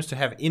 seems to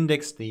have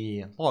indexed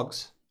the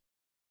logs.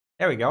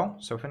 There we go.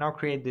 So if we now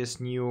create this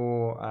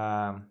new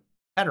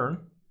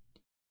pattern,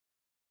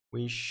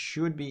 we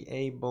should be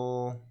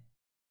able.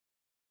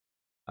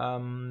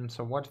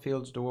 So what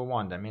fields do we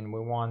want? I mean, we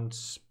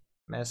want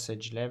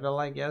message level,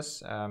 I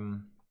guess.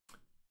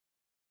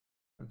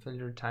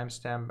 Filter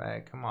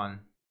timestamp. Come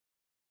on.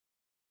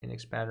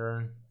 Index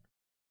pattern.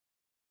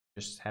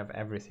 Just have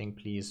everything,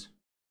 please.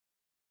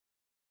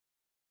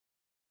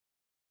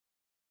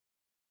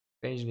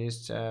 page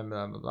list, blah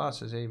blah blah.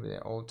 So say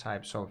the old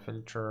type so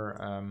filter.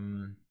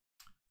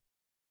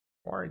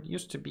 Or it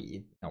used to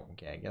be no.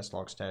 Okay, I guess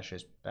logstash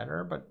is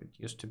better, but it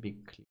used to be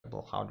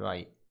clickable. How do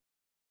I?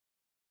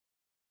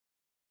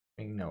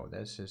 No,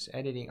 this is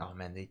editing. Oh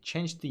man, they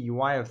changed the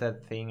UI of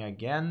that thing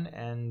again,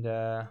 and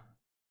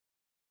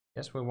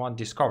yes, we want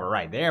discover.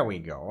 Right, there we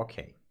go.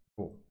 Okay,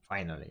 cool.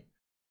 Finally.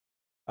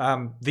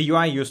 The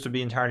UI used to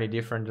be entirely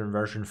different in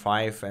version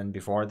 5 and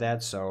before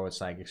that, so it's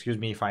like, excuse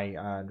me if I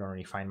don't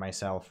really find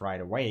myself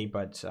right away,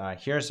 but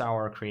here's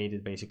our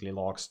created basically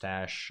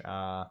logstash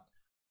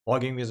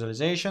logging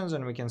visualizations,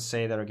 and we can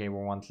say that, okay,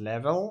 we want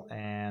level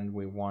and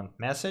we want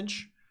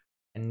message.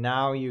 And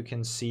now you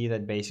can see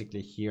that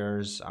basically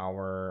here's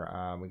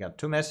our, we got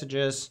two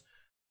messages.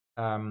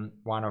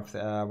 One of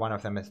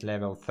them is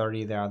level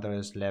 30, the other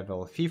is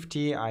level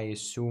 50. I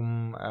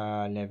assume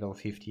level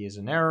 50 is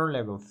an error,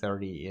 level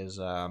 30 is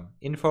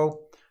info.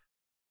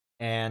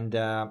 And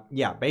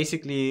yeah,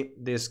 basically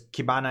this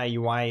Kibana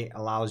UI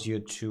allows you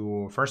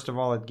to, first of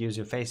all, it gives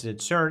you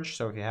faceted search.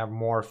 So if you have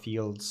more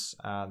fields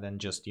than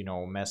just, you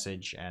know,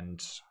 message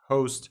and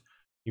host,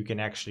 you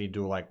can actually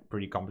do like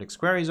pretty complex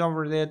queries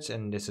over it.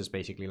 And this is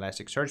basically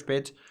Elasticsearch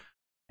bit.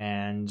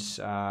 And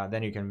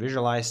then you can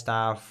visualize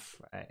stuff,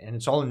 and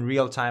it's all in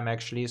real time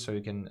actually, so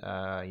you can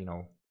you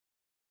know,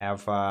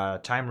 have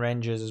time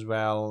ranges as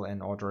well,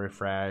 and auto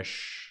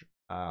refresh,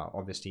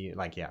 obviously,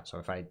 like, yeah, so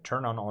if I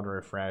turn on auto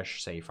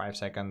refresh, say 5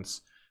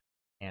 seconds,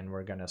 and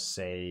we're gonna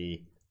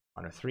say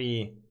 1 to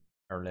 3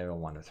 or level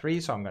 1 to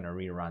 3, so I'm gonna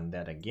rerun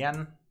that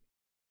again.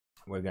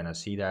 We're gonna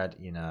see that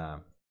in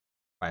a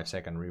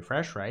 5-second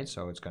refresh, right?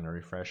 So it's gonna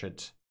refresh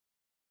it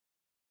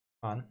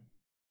on.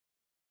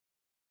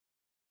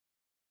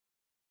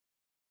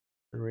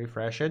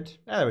 Refresh it.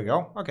 There we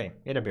go. Okay,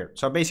 it appeared.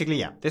 So basically,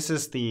 yeah, this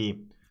is the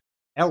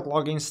elk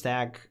logging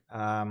stack.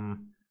 I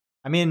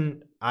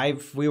mean,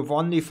 we've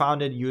only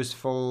found it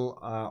useful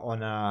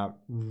on a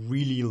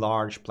really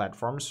large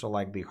platform. So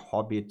like the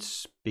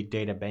Hobbit big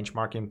data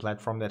benchmarking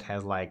platform that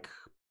has like,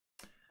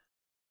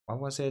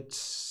 what was it?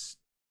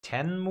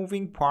 10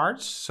 moving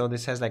parts. So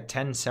this has like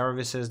 10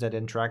 services that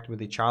interact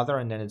with each other,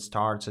 and then it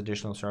starts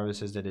additional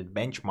services that it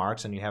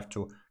benchmarks, and you have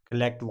to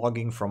collect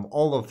logging from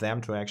all of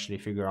them to actually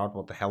figure out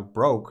what the hell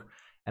broke.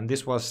 And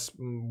this was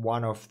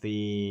one of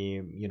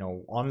the, you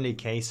know, only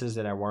cases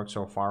that I worked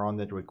so far on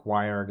that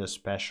required a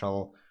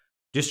special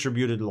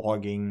distributed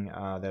logging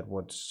that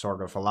would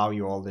sort of allow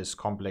you all this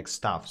complex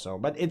stuff. So,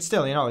 but it's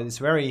still, you know, it's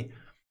very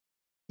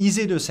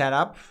easy to set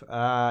up.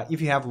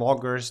 If you have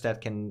loggers that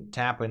can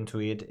tap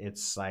into it,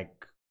 it's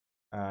like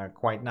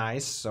quite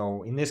nice.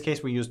 So in this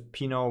case, we used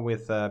Pinot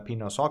with a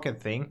Pinot socket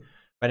thing.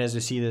 But as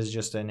you see, this is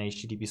just an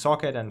HTTP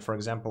socket. And for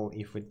example,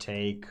 if we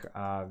take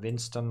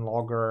Winston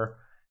logger,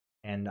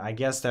 and I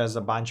guess there's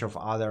a bunch of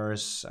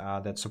others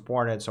that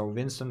support it. So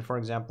Winston, for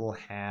example,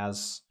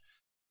 has,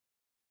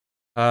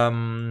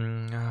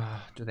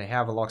 do they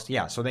have a log?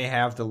 Yeah, so they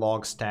have the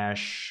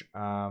logstash,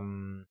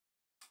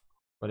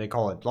 what they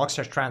call it,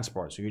 logstash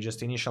transport. So you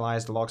just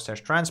initialize the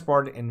logstash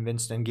transport in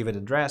Winston, give it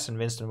address, and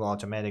Winston will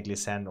automatically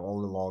send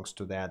all the logs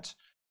to that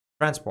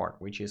transport,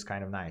 which is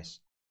kind of nice.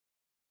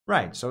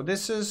 Right, so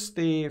this is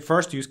the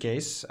first use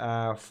case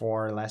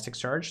for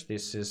Elasticsearch.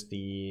 This is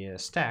the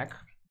stack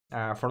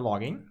for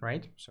logging,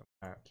 right? So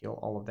kill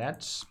all of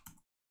that.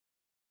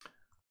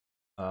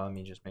 Let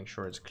me just make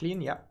sure it's clean.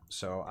 Yeah,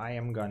 so I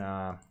am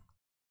gonna,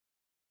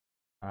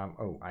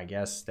 oh, I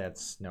guess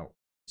that's, no,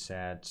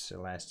 set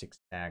Elastic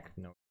Stack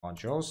node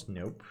modules.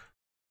 Nope.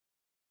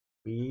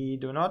 We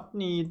do not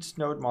need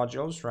node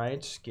modules,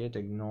 right? Git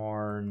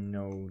ignore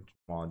node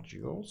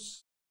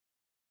modules.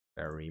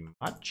 Very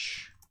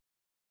much.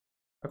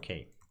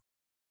 Okay.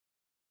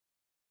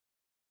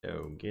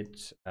 So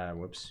git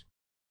whoops,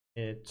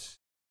 git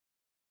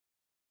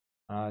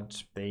add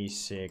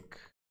basic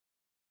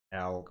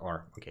elk,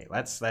 or okay,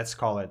 let's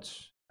call it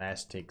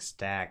Elastic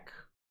Stack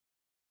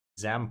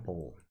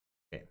example.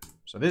 Okay,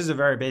 so this is a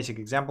very basic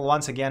example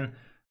once again.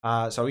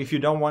 So if you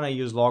don't want to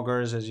use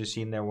loggers, as you've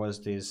seen, there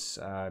was this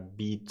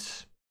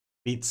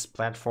Beats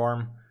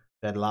platform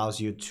that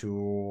allows you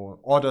to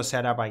auto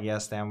set up, I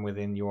guess, them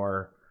within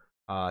your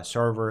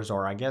servers,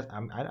 or I guess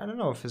I don't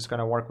know if it's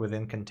gonna work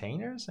within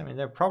containers. I mean,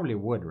 they probably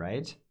would,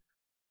 right?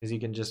 Because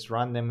you can just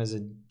run them as a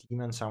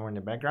daemon somewhere in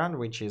the background,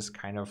 which is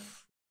kind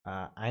of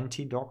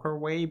anti-Docker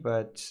way,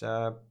 but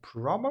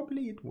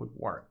probably it would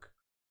work.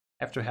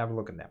 Have to have a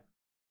look at them.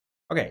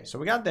 Okay, so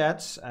we got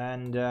that,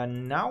 and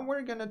now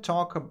we're gonna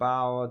talk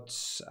about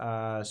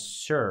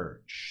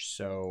search.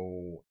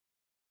 So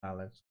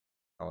let's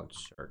call it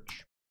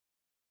search.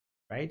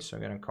 Right, so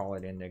I'm gonna call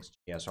it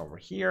index.js over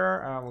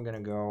here. We're gonna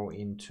go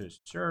into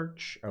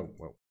search. Oh,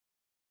 well,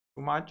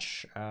 too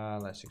much.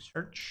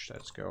 Elasticsearch.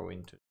 Let's go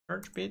into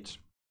search bit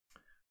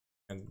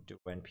and do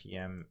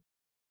npm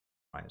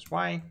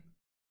 -y.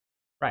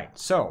 Right,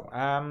 so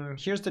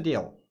here's the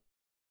deal.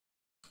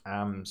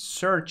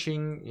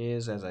 Searching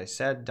is, as I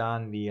said,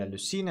 done via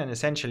Lucene, and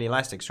essentially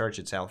Elasticsearch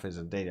itself is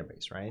a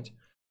database, right?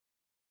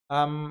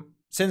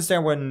 Since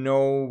there were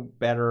no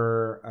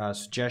better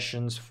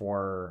suggestions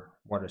for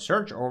want to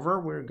search over,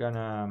 we're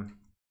gonna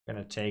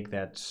take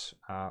that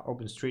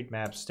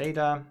OpenStreetMaps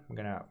data. I'm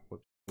gonna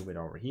move it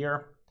over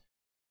here.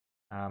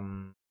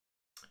 LFI,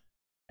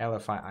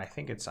 I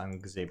think it's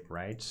unzip,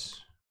 right?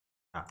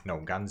 No,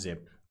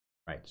 gunzip,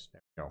 right?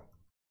 There we go.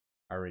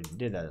 I already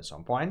did that at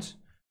some point.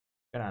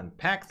 Gonna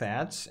unpack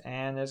that,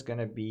 and it's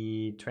gonna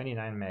be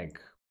 29 meg.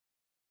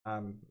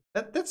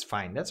 That's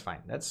fine. That's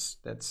fine. That's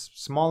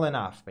small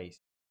enough,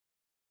 basically.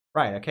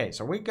 Right. Okay.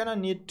 So we're gonna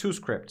need two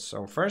scripts.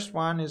 So first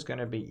one is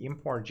gonna be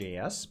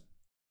import.js,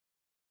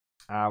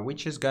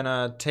 which is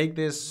gonna take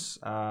this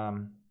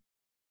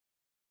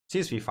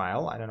CSV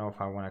file. I don't know if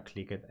I want to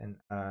click it, and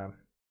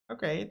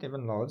okay, it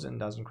even loads and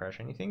doesn't crash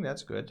anything.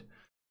 That's good.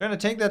 We're gonna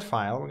take that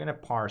file. We're gonna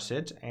parse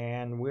it,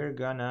 and we're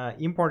gonna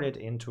import it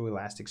into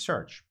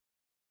Elasticsearch.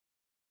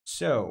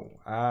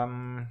 So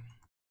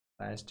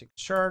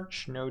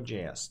Elasticsearch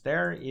Node.js.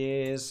 There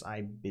is,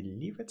 I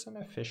believe it's an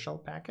official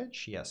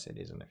package. Yes, it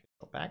is an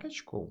official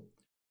package. Cool.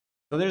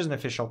 So there's an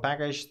official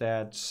package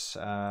that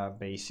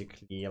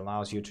basically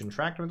allows you to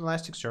interact with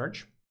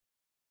Elasticsearch.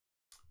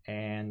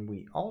 And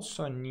we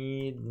also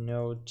need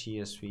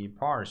Node.tsv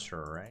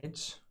parser,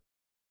 right?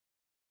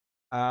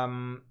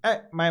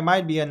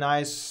 Might be a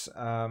nice,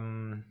 I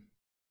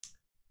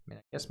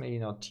guess maybe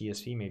not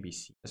TSV, maybe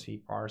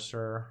CSV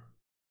parser.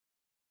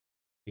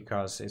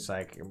 Because it's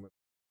like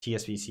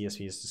TSV,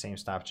 CSV is the same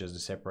stuff, just the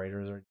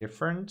separators are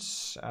different.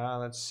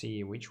 Let's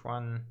see which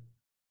one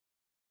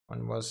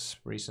was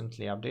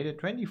recently updated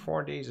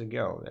 24 days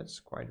ago. That's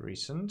quite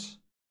recent.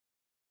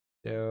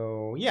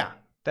 So yeah,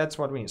 that's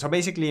what we need. So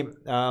basically,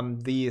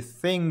 the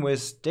thing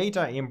with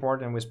data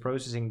import and with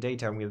processing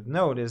data with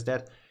Node is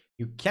that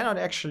you cannot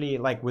actually,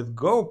 like with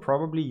Go,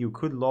 probably you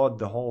could load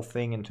the whole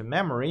thing into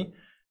memory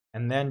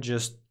and then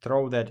just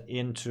throw that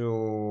into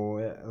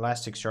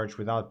Elasticsearch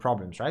without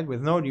problems, right?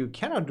 With Node, you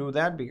cannot do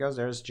that because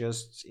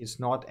it's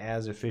not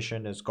as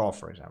efficient as Go,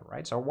 for example,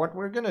 right? So what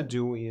we're gonna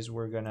do is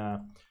we're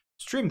gonna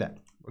stream that.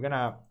 We're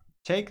gonna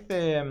take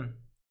the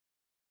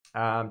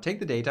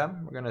data,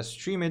 we're gonna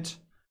stream it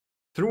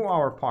through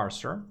our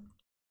parser,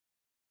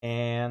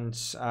 and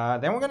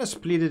then we're gonna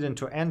split it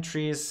into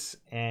entries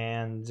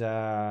and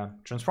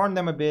transform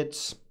them a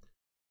bit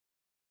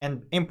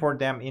and import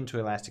them into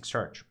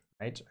Elasticsearch.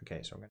 Right.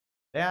 Okay, so I'm gonna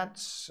do that.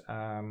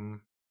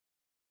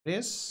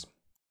 This.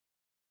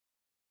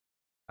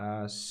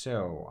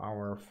 So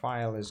our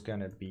file is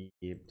gonna be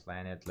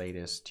planet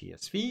latest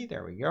TSV.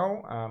 There we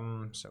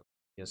go. So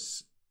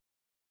this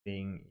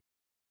thing,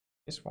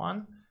 this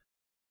one.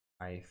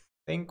 I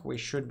think we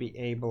should be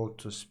able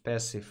to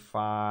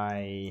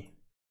specify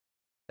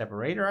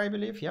separator. I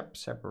believe. Yep,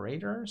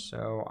 separator.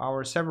 So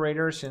our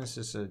separator, since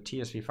it's a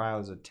TSV file,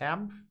 is a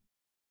tab,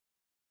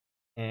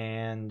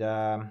 and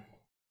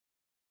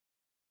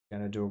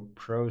gonna do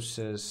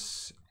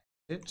process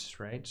it,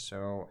 right?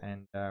 So,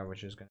 and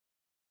which is gonna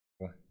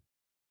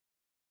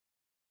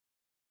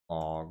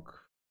log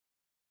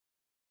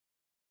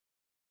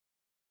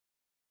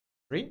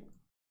 3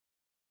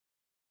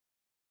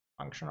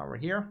 function over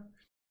here.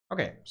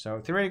 Okay, so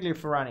theoretically,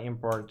 if we run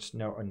import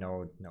no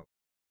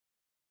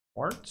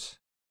import,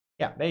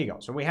 yeah, there you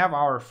go. So we have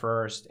our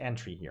first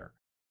entry here.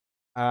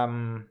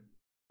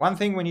 One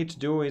thing we need to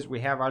do is we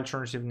have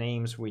alternative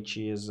names, which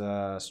is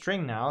a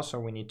string now, so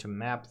we need to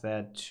map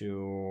that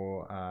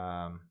to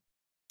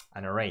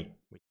an array,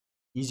 which is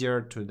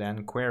easier to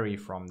then query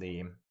from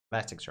the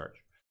Elasticsearch.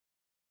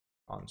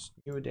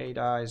 New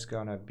data is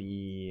gonna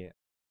be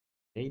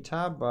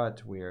data,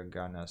 but we're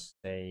gonna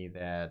say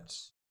that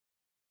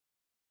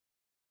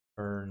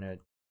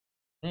alternate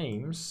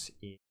names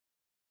is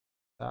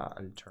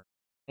alternate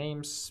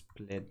names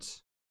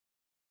split.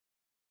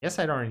 Yes,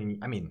 I don't really,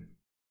 I mean,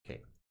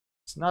 okay,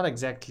 it's not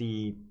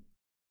exactly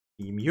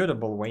the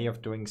immutable way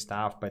of doing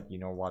stuff, but you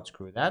know what,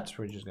 screw that.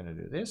 We're just gonna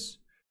do this.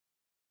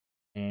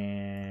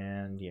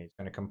 And yeah, it's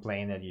going to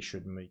complain that you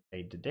should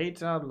mutate the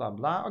data, blah,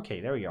 blah.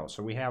 Okay, there we go.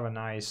 So we have a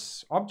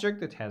nice object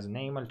that has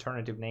name,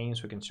 alternative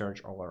names. We can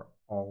search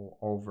all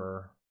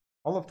over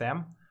all of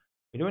them.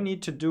 We don't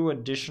need to do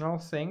additional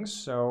things.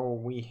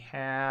 So we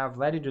have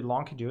latitude,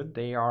 longitude.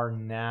 They are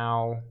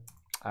now,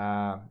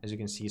 as you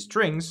can see,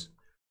 strings.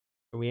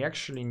 So we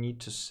actually need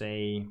to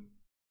say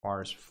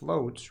parse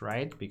floats,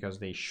 right? Because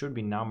they should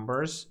be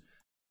numbers.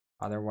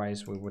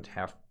 Otherwise, we would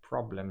have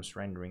problems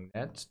rendering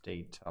that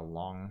data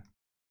long.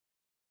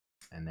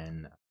 And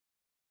then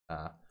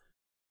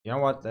you know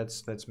what,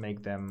 let's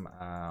make them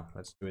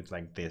let's do it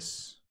like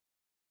this.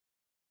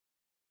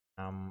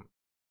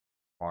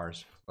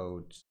 Parse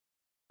float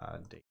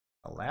data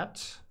let.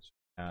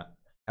 So,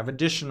 have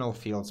additional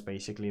fields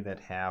basically that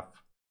have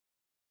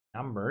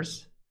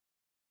numbers.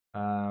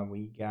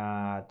 We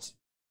got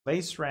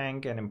place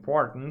rank and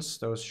importance.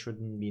 Those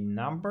shouldn't be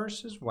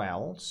numbers as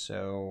well.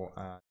 So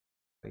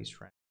place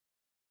rank,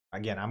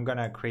 again, I'm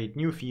gonna create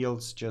new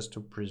fields just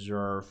to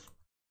preserve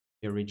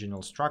the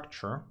original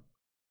structure.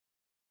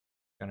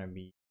 Gonna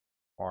be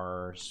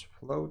parse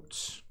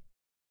float.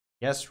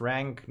 Yes,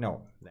 rank,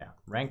 no, yeah,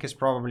 rank is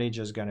probably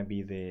just gonna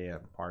be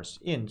the parse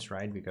int,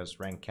 right? Because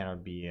rank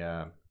cannot be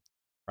a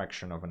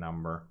fraction of a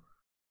number.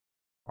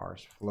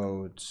 parse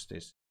floats.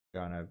 This is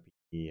gonna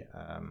be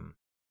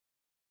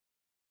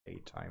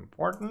data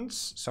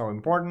importance. So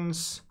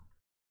importance,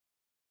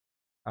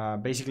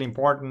 basically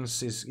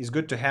importance is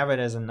good to have it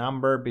as a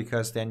number,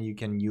 because then you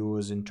can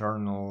use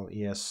internal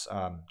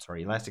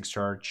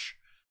Elasticsearch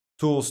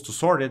tools to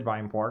sort it by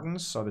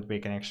importance, so that we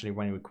can actually,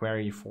 when we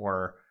query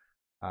for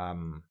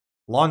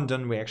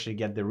London, we actually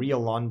get the real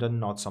London,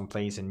 not some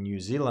place in New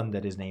Zealand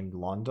that is named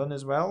London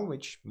as well,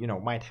 which, you know,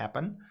 might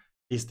happen.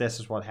 At least this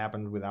is what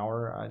happened with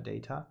our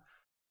data.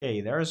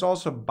 Okay, there's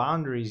also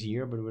boundaries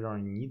here, but we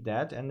don't need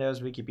that. And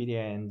there's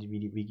Wikipedia and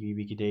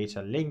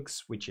Wikidata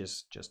links, which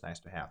is just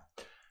nice to have.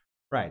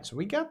 Right, so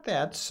we got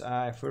that.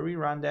 If we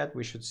rerun that,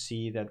 we should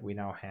see that we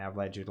now have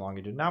latitude,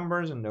 longitude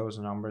numbers and those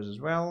numbers as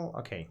well.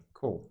 Okay,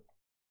 cool.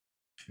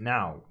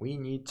 Now we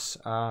need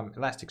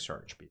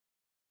Elasticsearch.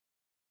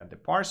 Got the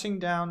parsing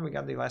down, we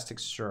got the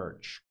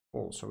Elasticsearch.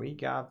 Cool, so we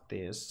got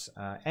this,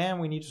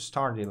 and we need to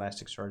start the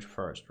Elasticsearch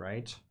first,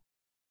 right?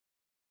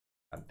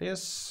 Got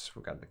this,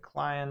 we got the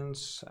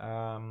clients,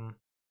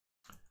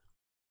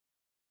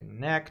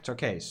 connect.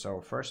 Okay,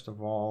 so first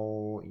of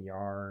all,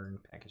 yarn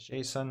package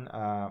JSON.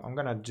 I'm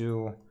gonna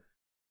do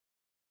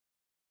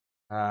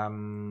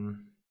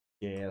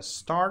JS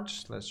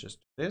start. Let's just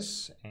do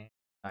this, and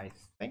I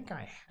think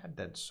I had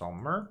that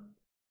somewhere.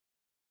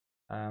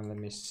 Let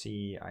me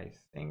see. I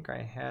think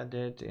I had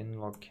it in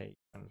location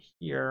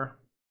here.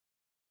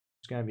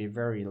 It's gonna be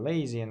very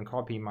lazy and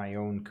copy my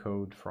own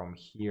code from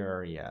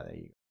here. Yeah, there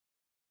you go.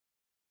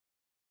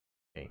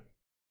 Okay,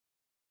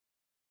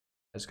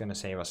 that's gonna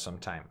save us some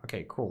time.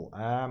 Okay, cool.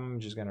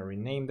 I'm just gonna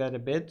rename that a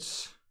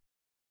bit.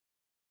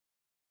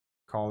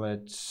 Call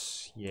it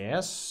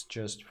yes,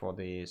 just for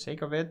the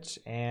sake of it.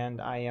 And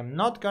I am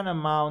not gonna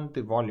mount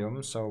the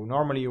volume. So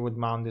normally you would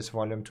mount this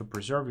volume to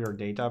preserve your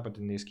data, but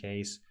in this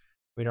case,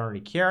 we don't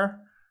really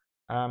care.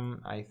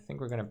 I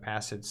think we're gonna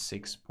pass it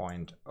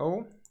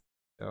 6.0.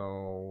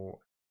 So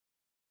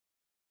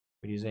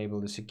we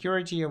disable the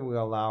security and we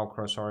allow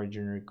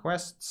cross-origin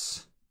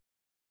requests.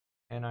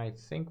 And I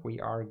think we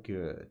are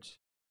good.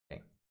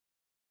 Okay.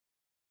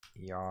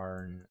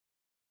 Yarn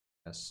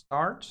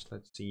start.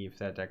 Let's see if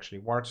that actually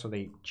works. So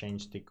they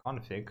changed the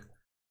config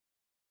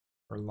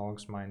for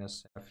logs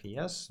minus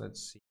FES.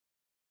 Let's see.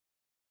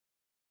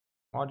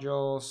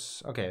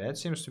 Modules. Okay, that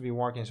seems to be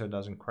working, so it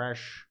doesn't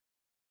crash.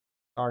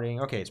 Starting.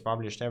 Okay, it's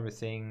published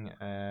everything.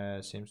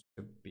 Seems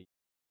to be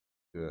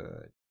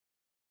good.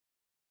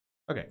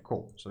 Okay,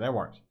 cool. So that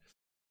works.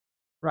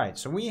 Right,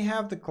 so we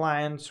have the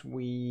client,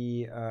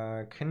 we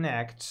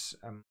connect.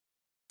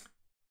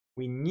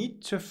 We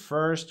need to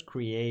first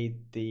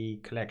create the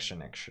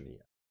collection, actually.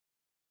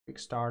 Quick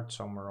start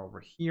somewhere over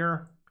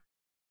here.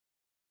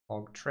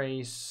 Log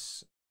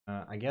trace.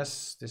 I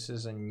guess this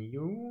is a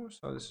new,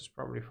 so this is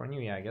probably for new.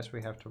 Yeah, I guess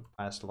we have to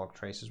pass log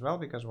trace as well,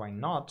 because why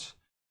not?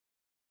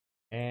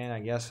 And I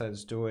guess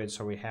let's do it.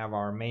 So we have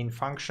our main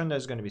function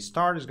that's going to be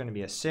start, is going to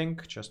be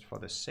async, just for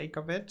the sake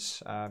of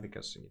it,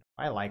 because you know,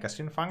 I like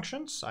async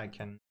functions. I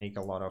can make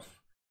a lot of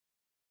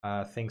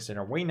things that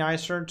are way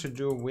nicer to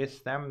do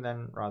with them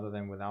than rather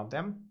than without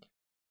them.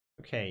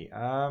 Okay,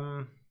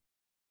 and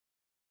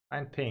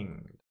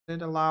ping. Does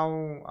it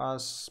allow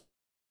us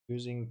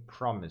using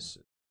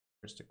promises?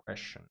 Here's the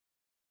question.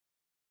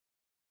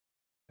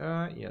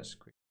 Yes,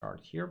 quick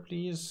start here,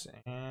 please.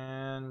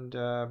 And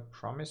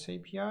promise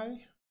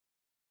API.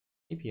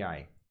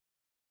 API.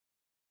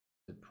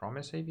 Is it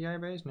promise API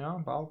based? No,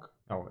 bulk.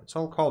 No, it's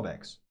all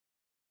callbacks.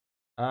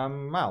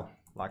 Well,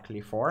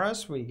 luckily for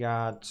us, we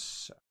got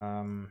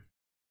our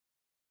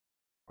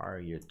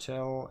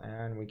util,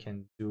 and we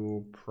can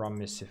do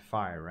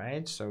promisify,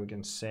 right? So we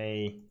can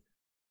say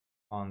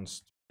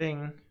const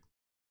ping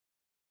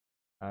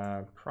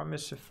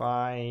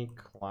promisify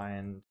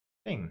client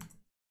ping,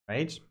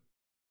 right? It's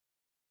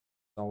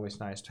always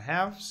nice to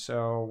have.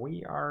 So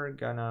we are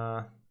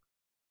gonna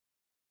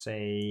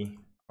say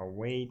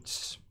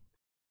await,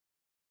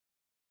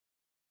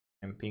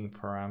 and ping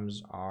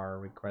params are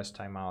request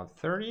timeout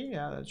 30.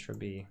 Yeah, that should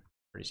be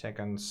 30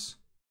 seconds.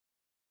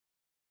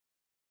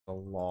 The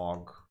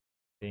log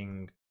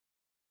ping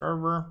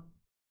server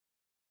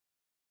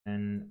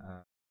and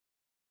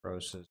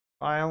process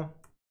file.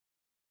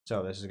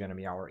 So this is going to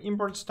be our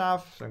import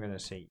stuff. So I'm going to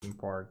say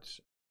import.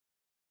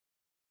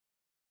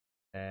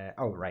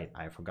 Oh, right.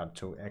 I forgot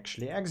to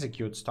actually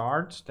execute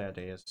start. That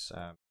is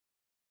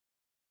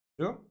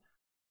true.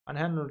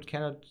 Unhandled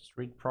cannot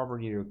read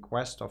property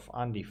request of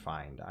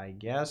undefined. I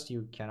guess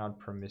you cannot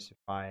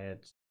permissify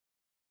it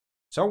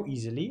so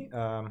easily.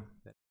 That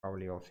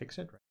probably will fix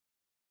it. Right?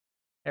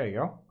 There you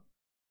go.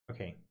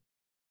 Okay.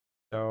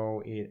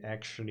 So it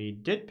actually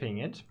did ping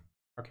it.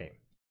 Okay.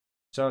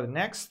 So the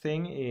next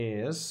thing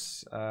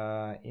is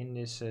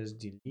indices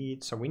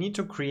delete. So we need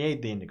to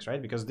create the index,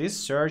 right? Because this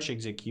search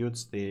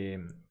executes the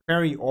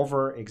query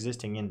over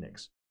existing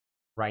index.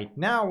 Right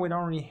now, we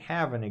don't really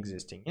have an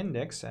existing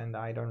index, and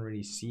I don't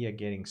really see a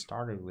getting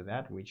started with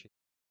that, which is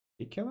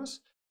ridiculous.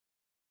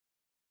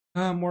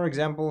 More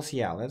examples.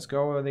 Yeah, let's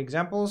go with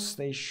examples.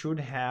 They should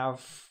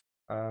have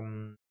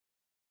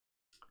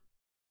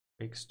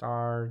quick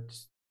start.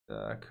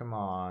 Come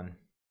on.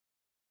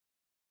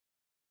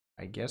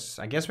 I guess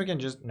we can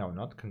just, no,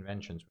 not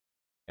conventions.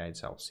 Yeah,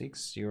 itself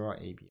 6.0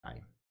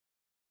 API.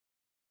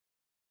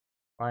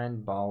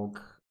 Find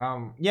bulk.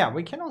 Yeah,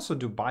 we can also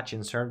do batch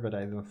insert, but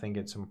I don't think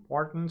it's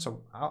important.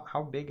 So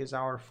how big is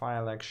our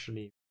file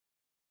actually?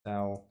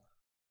 So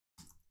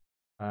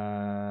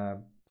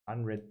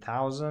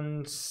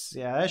 100,000.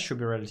 Yeah, that should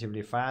be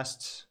relatively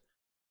fast.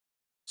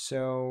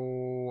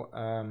 So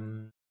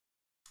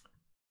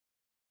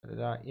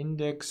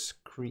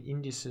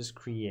indices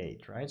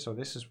create, right? So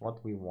this is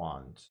what we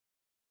want.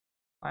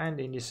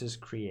 Find indices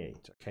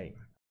create. Okay.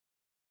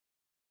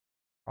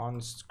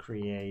 Const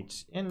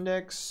create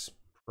index,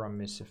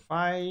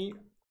 promissify,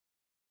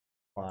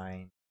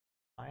 find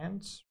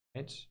clients,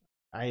 right?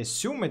 I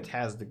assume it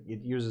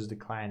uses the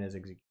client as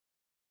execute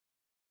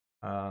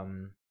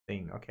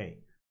thing. Okay.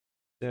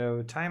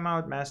 So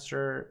timeout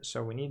master.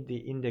 So we need the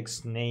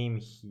index name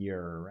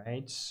here,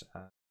 right?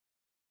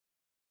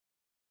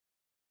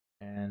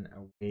 And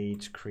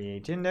await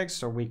create index.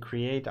 So we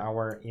create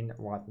our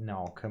what?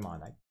 No, come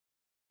on.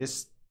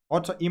 This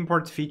auto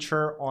import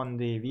feature on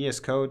the VS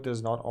Code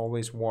does not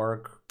always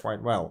work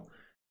quite well.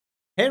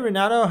 Hey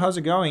Renato, how's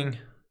it going?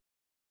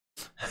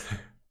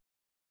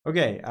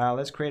 Okay,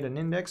 let's create an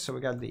index. So we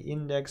got the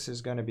index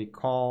is going to be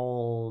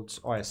called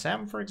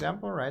OSM, for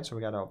example, right? So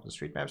we got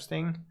OpenStreetMaps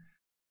thing.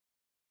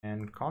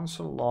 And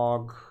console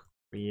log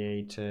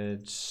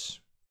created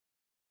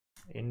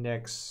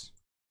index.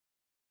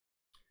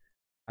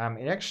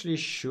 It actually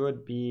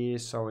should be,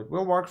 so it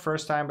will work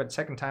first time, but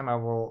second time I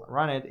will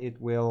run it,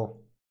 it will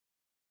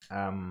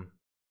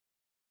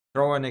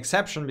throw an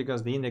exception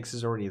because the index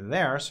is already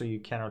there, so you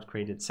cannot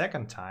create it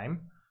second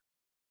time,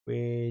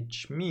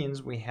 which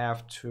means we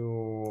have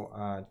to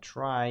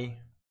try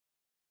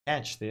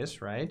catch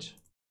this, right?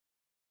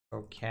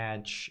 So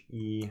catch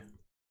E,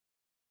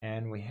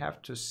 and we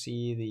have to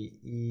see the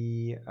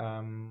E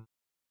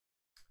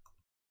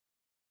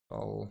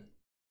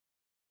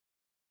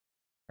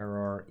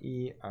error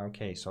E.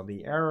 Okay, so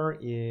the error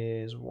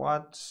is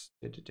what?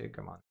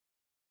 Come on.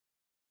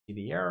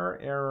 The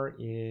error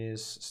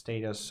is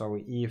status. So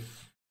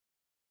if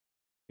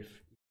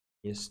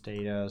is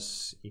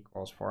status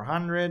equals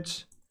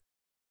 400,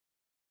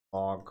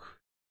 log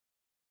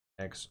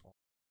x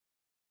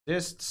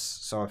exists.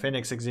 So if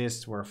index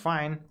exists, we're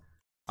fine.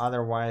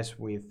 Otherwise,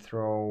 we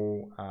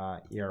throw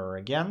error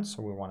again.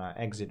 So we want to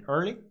exit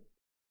early.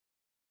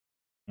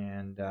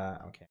 And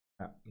okay,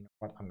 you know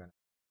what? I'm gonna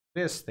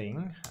do this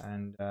thing,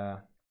 and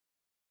there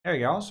we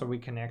go. So we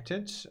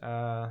connected.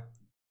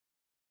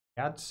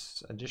 Got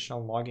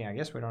additional logging. I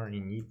guess we don't really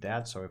need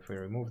that. So if we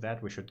remove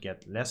that, we should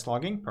get less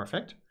logging.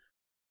 Perfect.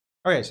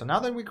 Okay, so now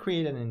that we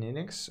created an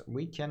index,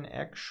 we can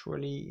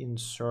actually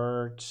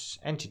insert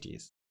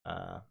entities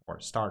or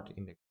start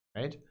index,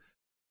 right?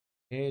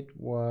 It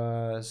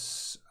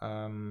was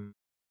the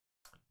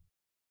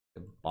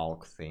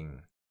bulk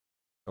thing.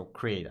 So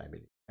create, I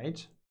believe,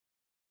 right?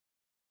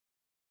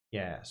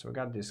 Yeah, so we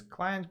got this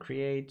client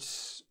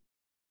creates.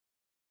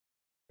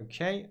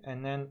 Okay,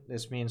 and then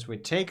this means we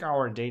take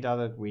our data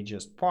that we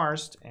just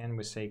parsed and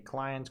we say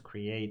client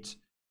create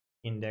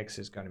index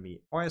is going to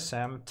be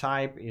OSM,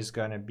 type is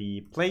going to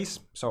be place.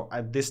 So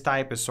this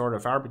type is sort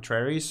of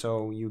arbitrary,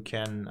 so you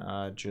can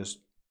just,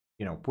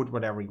 you know, put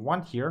whatever you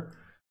want here.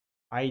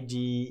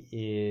 ID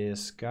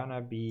is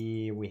gonna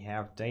be, we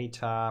have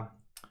data,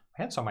 we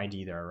had some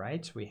ID there,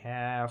 right? We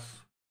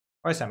have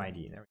OSM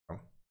ID, there we go.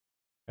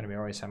 It's gonna be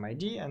OSM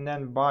ID, and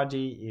then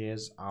body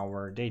is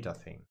our data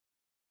thing.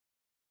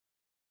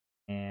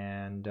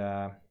 And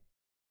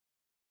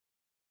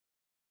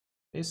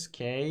this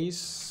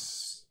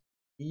case,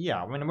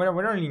 yeah, I mean, we don't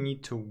really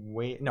need to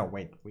wait. No,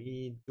 wait,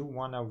 we do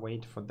want to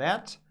wait for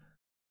that,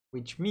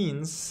 which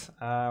means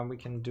we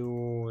can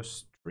do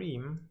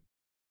stream.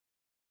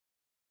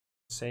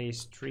 Say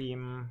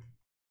stream.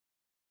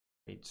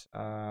 Wait,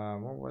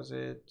 what was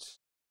it?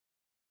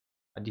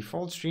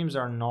 Default streams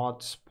are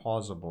not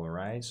possible,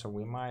 right? So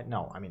we might,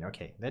 no, I mean,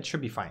 okay, that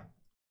should be fine.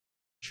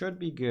 Should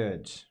be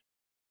good.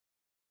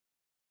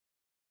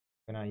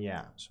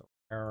 Yeah, so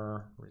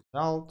error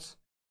result.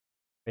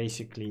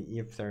 Basically,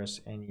 if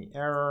there's any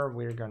error,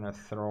 we're gonna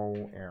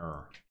throw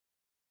error.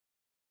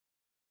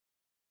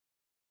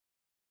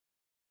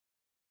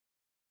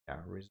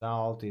 Yeah,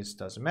 result is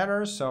doesn't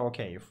matter. So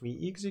okay, if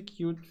we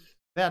execute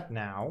that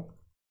now,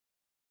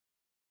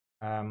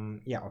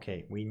 yeah,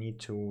 okay, we need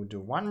to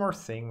do one more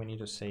thing. We need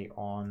to say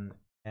on,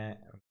 is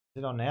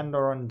it on end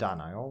or on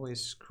done? I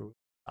always screw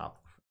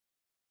up.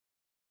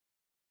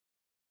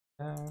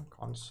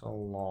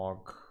 Console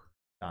log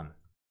done.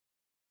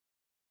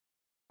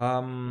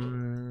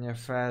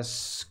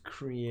 Fs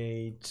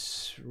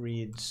create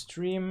read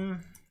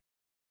stream.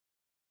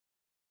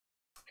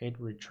 It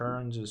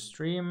returns a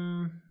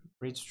stream.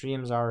 Read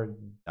streams are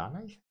done, I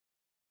think.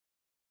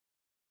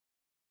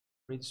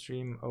 Read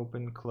stream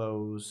open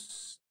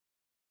close.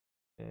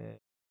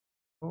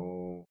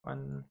 Oh,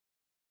 and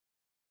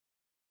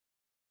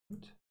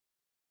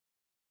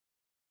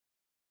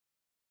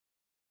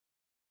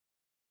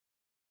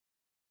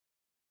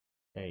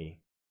okay.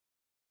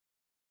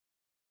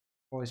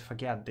 always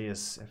forget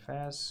this.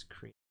 Fs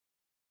create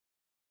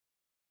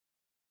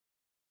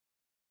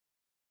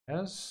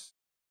s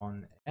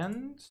on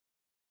end.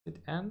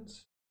 It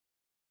ends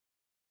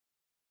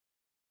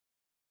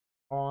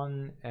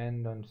on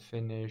end on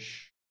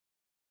finish.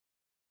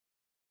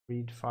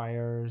 Read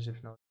fires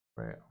if not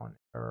on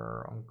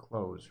error on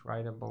close.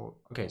 Writable.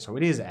 Okay, so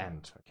it is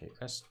end. Okay,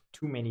 that's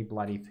too many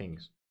bloody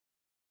things.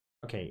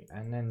 Okay,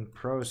 and then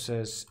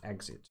process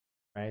exit.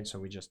 Right, so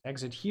we just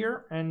exit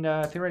here, and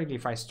theoretically,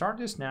 if I start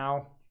this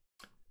now,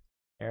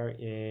 there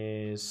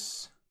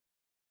is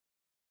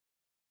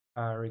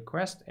a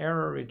request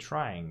error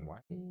retrying.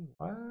 What?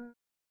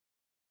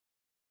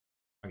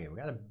 Okay, we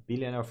got a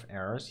billion of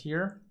errors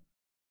here.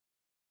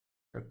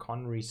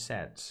 Con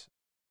reset.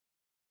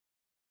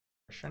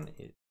 Question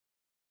is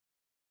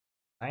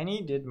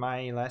tiny. Did my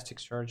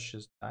Elasticsearch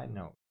just die?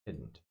 No, it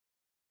didn't.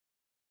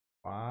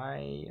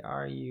 Why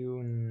are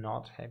you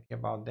not happy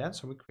about that?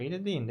 So we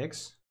created the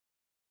index.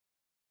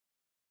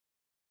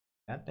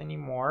 Not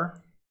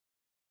anymore.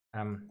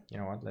 You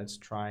know what? Let's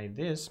try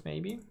this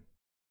maybe.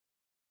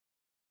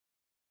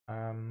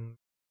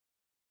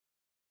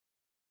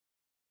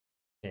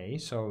 Okay,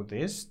 so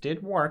this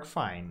did work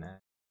fine.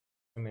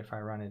 If I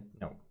run it,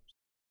 no, it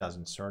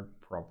doesn't sort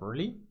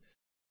properly.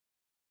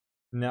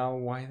 Now,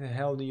 why the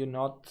hell do you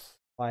not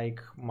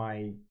like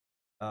my?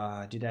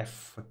 Did I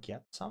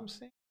forget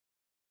something?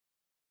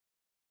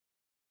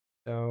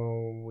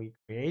 So we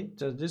create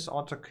this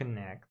auto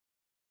connect.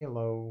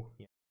 Hello,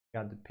 yeah,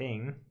 got the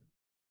ping.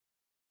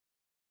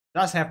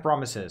 Does have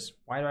promises.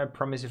 Why do I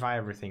promisify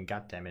everything?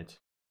 God damn it.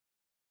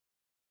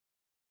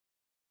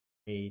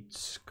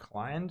 It's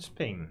client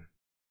ping.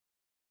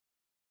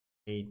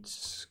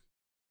 It's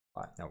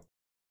no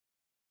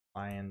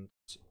client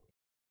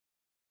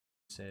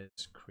says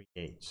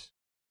create.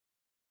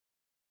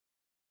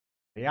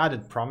 They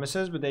added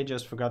promises, but they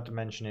just forgot to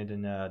mention it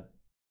in a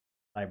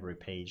library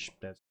page.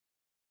 That's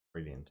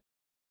brilliant.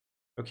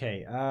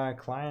 Okay,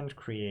 client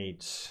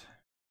creates.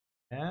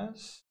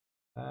 Yes.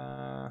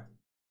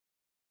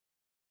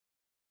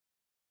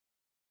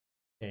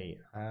 Okay.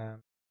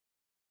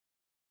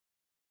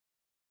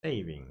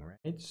 Saving,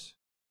 right?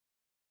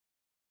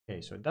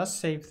 Okay, so it does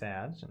save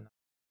that. And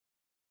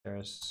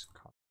there's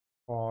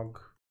log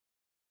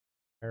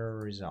error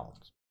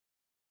result.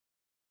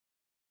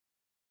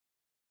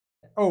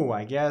 Oh,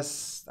 I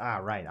guess.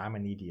 Right. I'm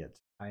an idiot.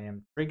 I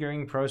am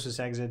triggering process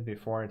exit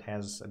before it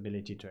has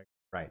ability to.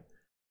 Right.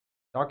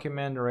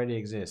 Document already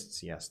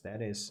exists. Yes,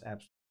 that is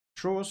absolutely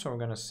true. So we're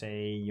gonna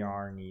say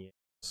yarn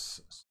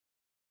is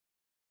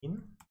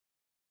in.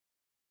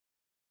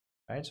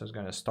 Right. So it's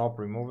gonna stop,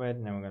 remove it,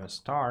 and then we're gonna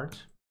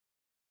start.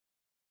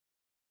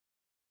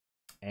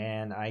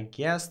 And I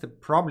guess the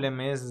problem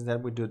is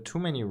that we do too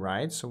many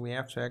writes, so we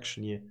have to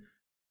actually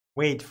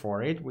wait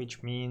for it,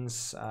 which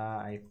means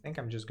I think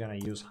I'm just gonna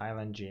use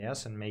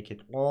Highland.js and make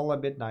it all a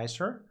bit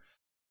nicer.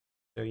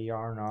 So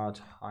yarn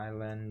out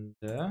Highland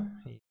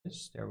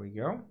yes, there we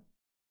go.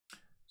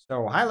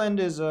 So Highland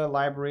is a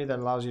library that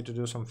allows you to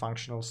do some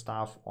functional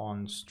stuff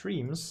on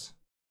streams.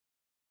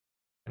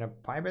 I'm gonna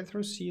pipe it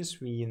through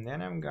CSV, and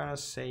then I'm gonna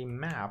say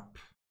map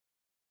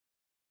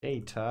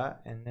data,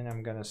 and then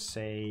I'm gonna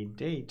say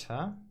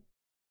data.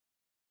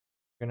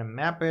 I'm gonna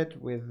map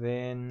it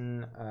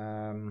within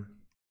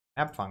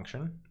map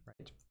function,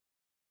 right?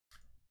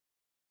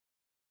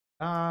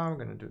 I'm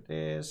gonna do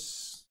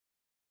this.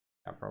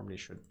 I probably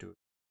should do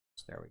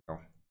this. There we go.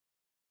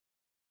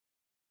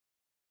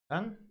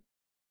 Done.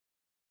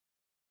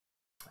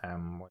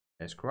 What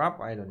did I screw up?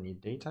 I don't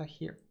need data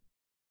here.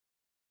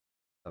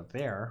 So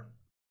there.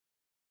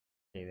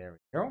 Okay, there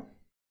we go.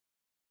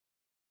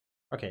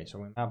 Okay, so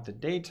we map the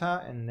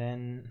data, and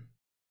then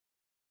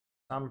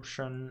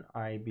assumption,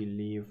 I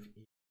believe,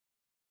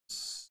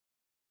 is,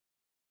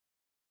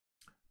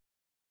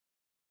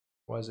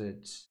 was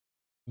it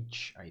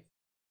each? I think.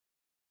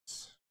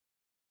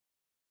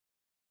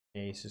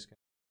 Okay, so it's gonna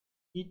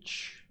be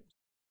each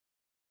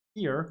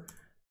here,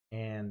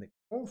 and the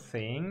cool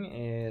thing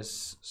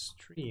is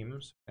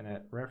streams. I'm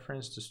gonna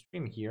reference the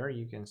stream here.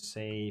 You can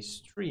say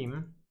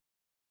stream.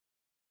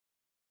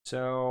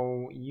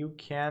 So you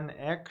can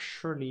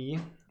actually,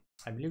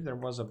 I believe there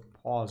was a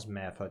pause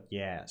method.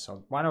 Yeah.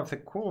 So one of the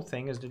cool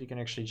things is that you can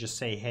actually just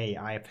say, hey,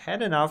 I've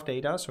had enough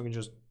data, so we're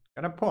just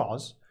gonna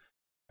pause.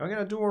 We're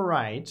gonna do a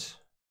write.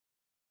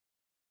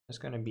 It's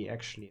gonna be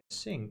actually a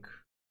sync.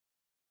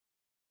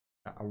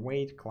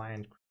 Await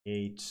client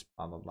create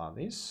blah blah blah.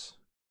 This.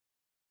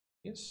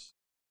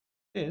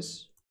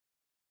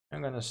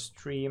 I'm gonna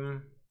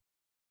stream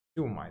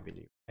resume, I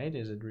believe. Right?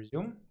 Is it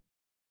resume?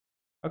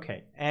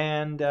 Okay.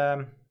 And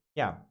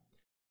yeah.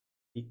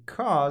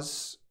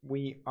 Because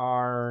we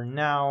are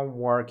now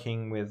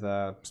working with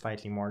a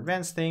slightly more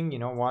advanced thing, you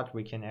know what?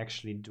 We can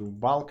actually do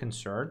bulk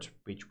insert,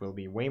 which will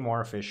be way more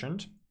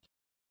efficient.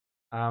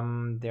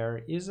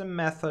 There is a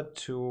method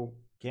to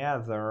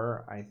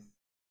gather, I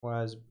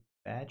was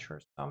batch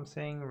or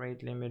something,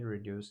 rate limit,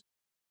 reduce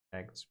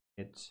effects,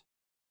 bit,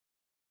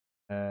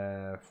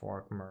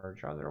 fork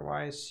merge,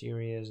 otherwise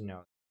series,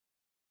 no.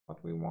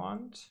 What we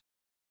want?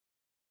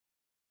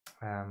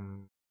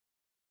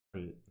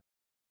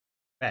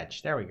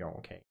 batch. There we go.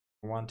 Okay,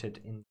 we want it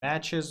in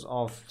batches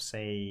of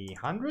say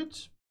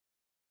 100.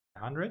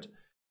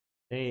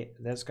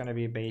 That's going to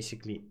be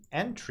basically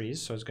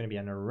entries, so it's going to be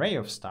an array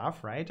of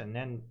stuff, right? And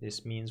then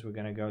this means we're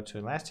going to go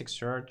to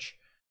Elasticsearch,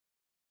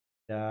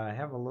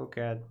 have a look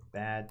at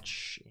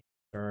batch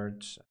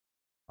insert.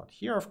 Not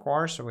here, of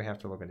course, so we have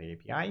to look at the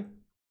API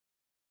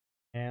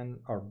and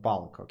or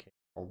bulk. Okay,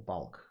 called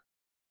bulk.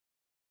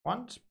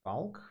 Want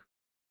bulk.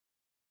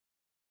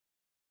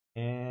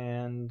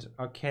 And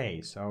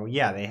okay, so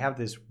yeah, they have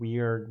this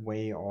weird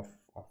way of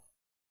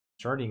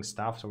inserting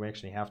stuff, so we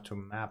actually have to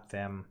map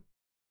them.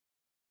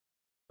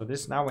 So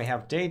this, now we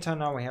have data,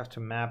 now we have to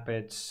map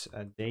it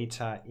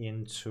data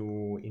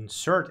into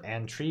insert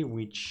entry,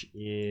 which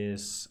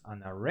is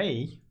an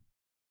array,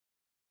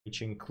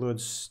 which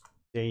includes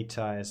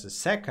data as a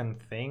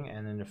second thing,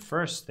 and then the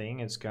first thing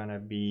it's gonna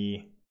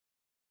be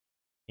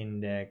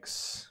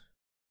index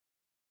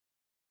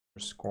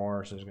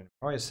underscore, so it's gonna be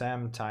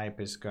OSM,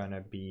 type is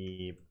gonna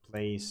be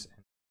place,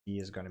 and key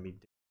is gonna be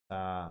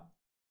data.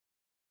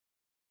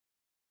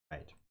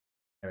 Right,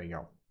 there we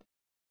go.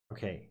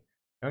 Okay,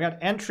 we got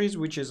entries,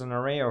 which is an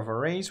array of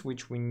arrays,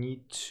 which we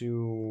need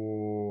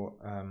to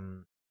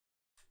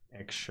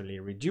actually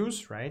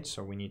reduce, right?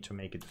 So we need to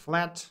make it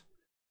flat,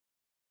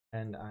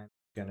 and I'm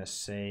gonna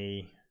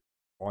say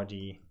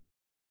body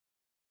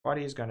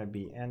is gonna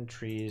be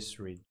entries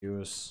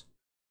reduce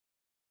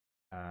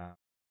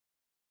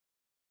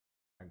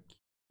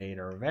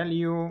accumulator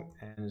value,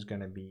 and it's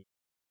gonna be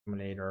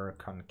accumulator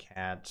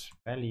concat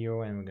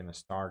value, and we're gonna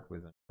start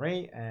with an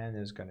array, and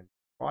it's gonna be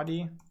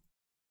body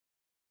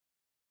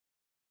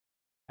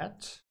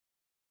at.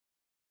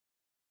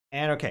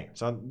 And okay,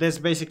 so this is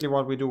basically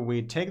what we do.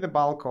 We take the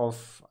bulk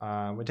of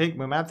we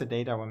map the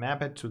data, we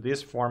map it to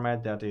this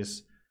format that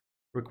is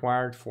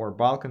required for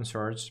bulk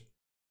inserts.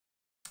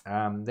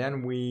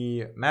 Then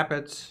we map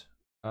it,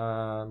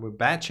 we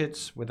batch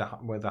it with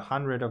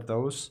 100 of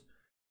those,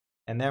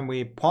 and then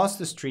we pause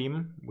the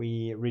stream,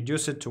 we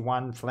reduce it to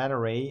one flat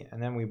array,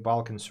 and then we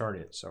bulk insert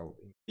it. So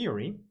in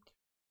theory,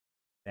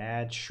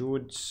 that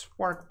should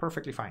work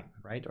perfectly fine,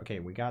 right? Okay,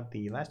 we got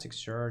the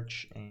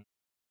Elasticsearch and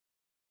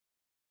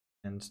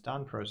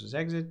done, process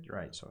exit,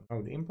 right? So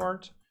node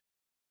import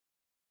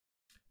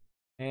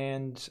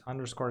and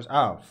underscores.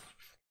 Oh,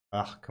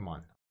 come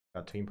on,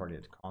 got to import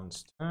it.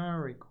 Const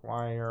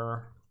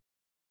require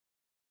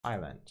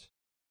island.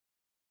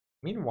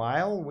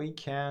 Meanwhile, we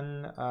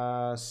can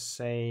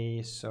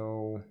say,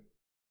 so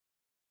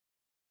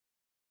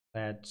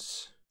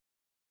let's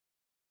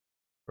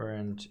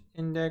current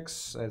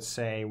index, let's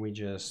say we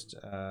just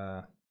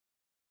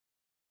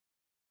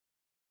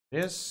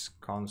this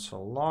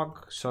console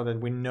log, so that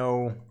we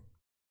know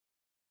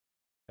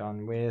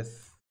done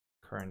with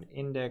current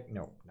index.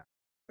 No,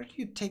 where do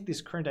you take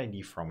this current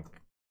ID from?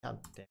 God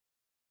damn.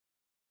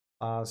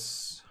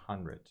 Plus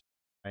 100,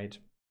 right?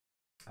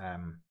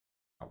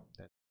 Oh,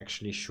 that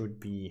actually should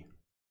be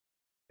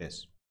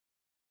this.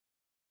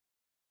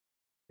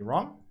 You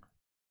wrong?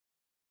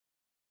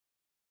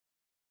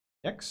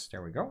 X,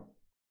 there we go.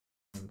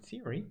 In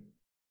theory,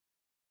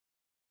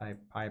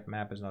 pipe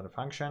map is not a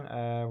function.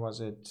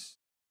 Was it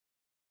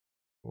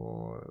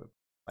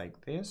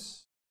like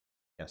this?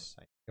 Yes,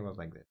 it was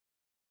like this.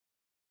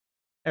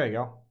 There we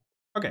go.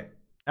 Okay,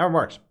 now it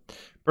works.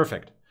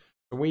 Perfect.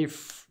 So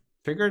we've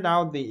figured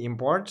out the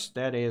import.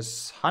 That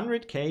is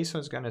 100K, so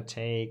it's gonna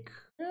take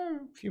a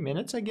few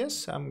minutes, I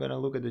guess. I'm gonna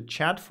look at the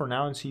chat for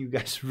now and see you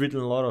guys written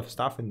a lot of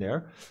stuff in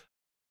there.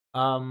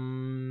 So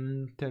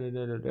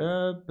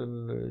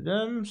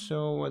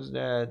what's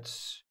that?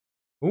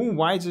 Ooh,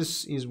 Wise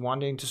is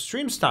wanting to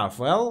stream stuff.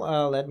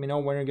 Well, let me know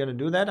when you're gonna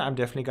do that. I'm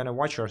definitely gonna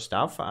watch your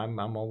stuff. I'm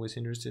always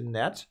interested in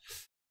that.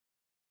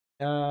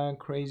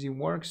 Crazy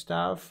work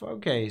stuff.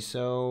 Okay,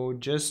 so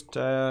just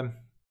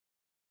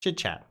chit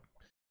chat.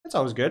 That's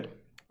always good.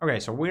 Okay,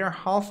 so we are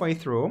halfway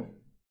through.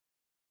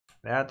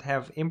 That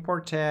have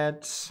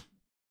imported.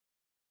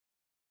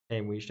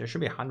 Okay, there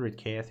should be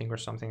 100K, I think, or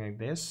something like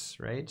this,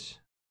 right?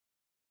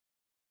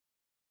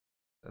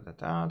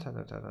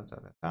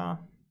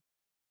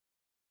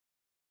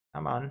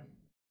 Come on.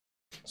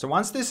 So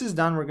once this is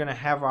done, we're gonna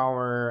have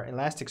our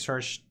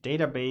Elasticsearch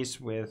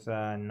database with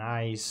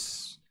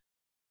nice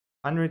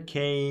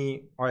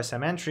 100K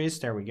OSM entries.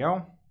 There we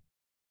go.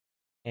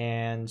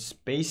 And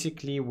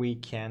basically we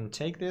can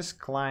take this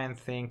client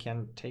thing,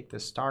 can take the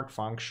start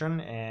function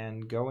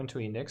and go into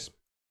index.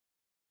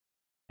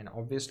 And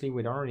obviously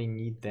we don't really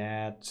need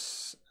that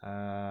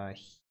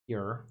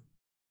here.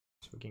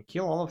 So we can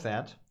kill all of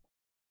that.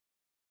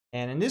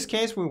 And in this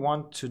case, we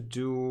want to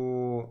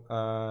do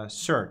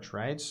search,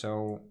 right?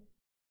 So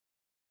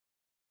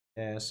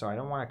I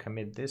don't want to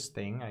commit this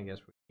thing. I guess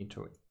we need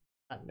to,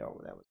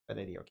 no, that was a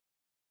bad idea. Okay.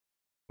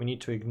 We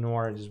need to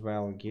ignore it as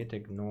well. Git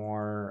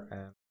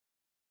ignore,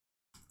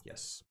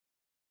 yes.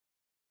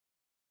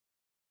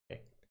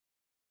 Okay.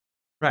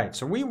 Right,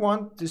 so we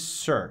want this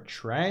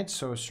search, right?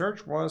 So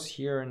search was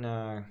here in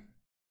a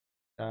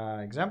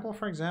example,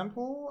 for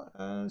example,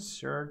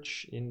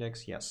 search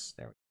index, yes,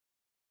 there we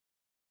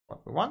go.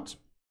 what we want.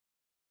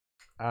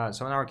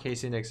 So in our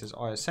case, index is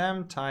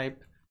OSM,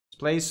 type is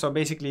place. So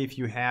basically, if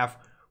you have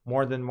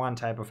more than one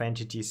type of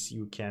entities,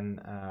 you can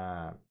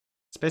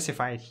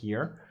specify it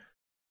here.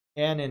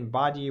 And in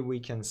body, we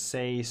can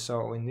say,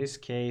 so in this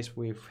case,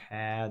 we've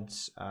had,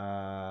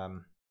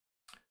 so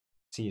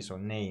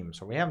name.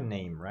 So we have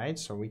name, right?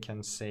 So we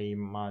can say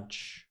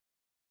much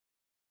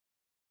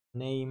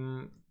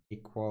name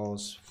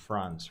equals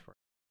front,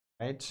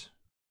 right?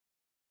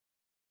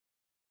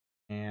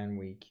 And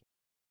we can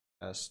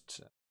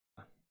just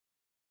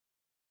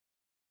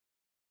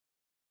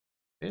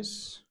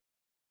this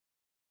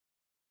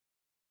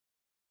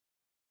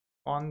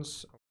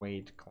fonts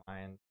await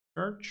client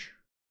search.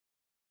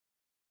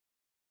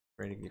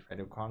 If I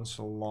do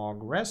console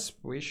log resp,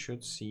 we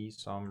should see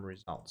some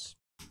results.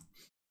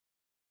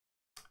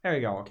 There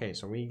we go. Okay,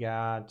 so we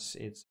got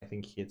it's, I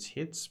think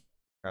hits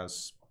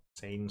because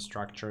sane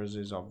structures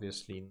is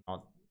obviously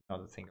not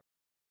a thing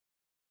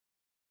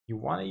you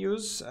want to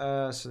use.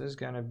 So this is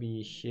gonna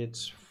be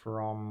hits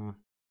from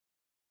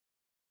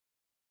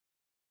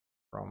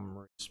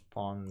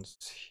response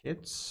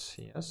hits.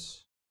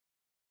 Yes,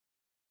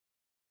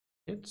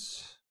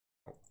 hits.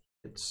 Oh,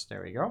 hits.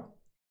 There we go.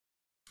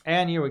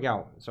 And here we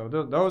go. So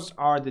those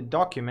are the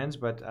documents.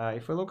 But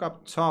if we look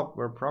up top,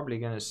 we're probably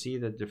gonna see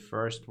that the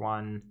first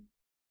one,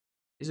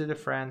 is it a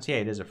friend? Yeah,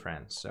 it is a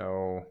friend.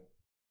 So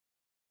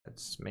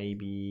let's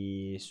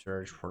maybe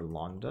search for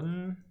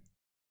London.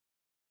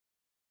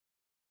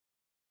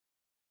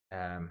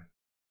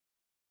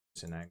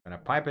 So now I'm gonna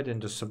pipe it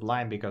into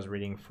Sublime because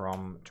reading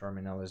from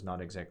terminal is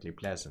not exactly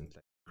pleasant.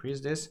 Let's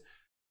increase this.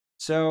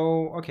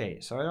 So okay,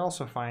 so it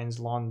also finds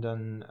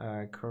London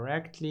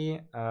correctly.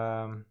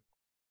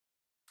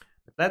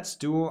 But let's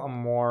do a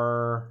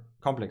more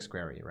complex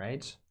query,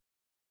 right?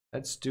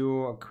 Let's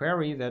do a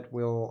query that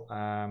will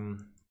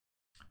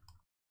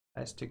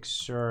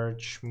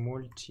Elasticsearch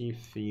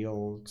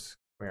multi-field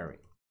query.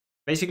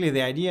 Basically,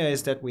 the idea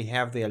is that we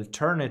have the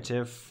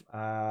alternative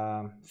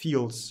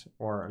fields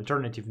or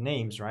alternative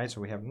names, right?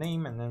 So we have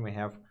name and then we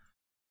have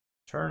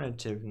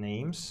alternative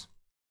names,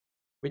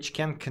 which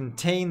can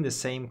contain the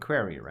same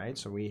query, right?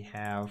 So we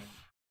have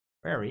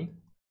query.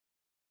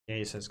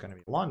 Case is going to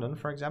be London,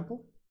 for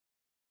example.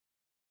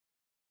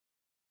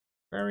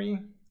 Query.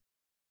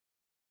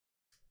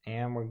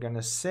 And we're going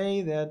to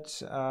say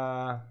that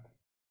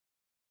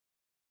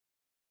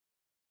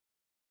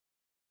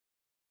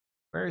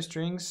query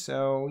strings.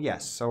 So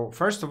yes, so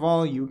first of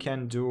all, you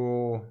can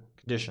do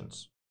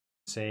conditions.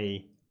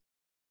 Say,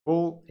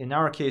 well, in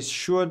our case,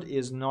 should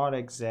is not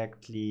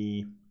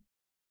exactly,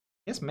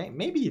 yes,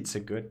 maybe it's a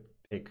good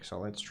pick. So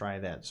let's try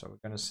that. So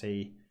we're going to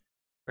say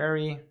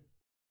query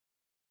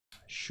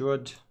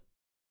should,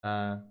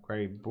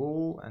 query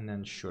bool, and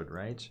then should,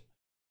 right?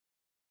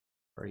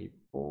 Query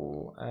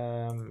bool,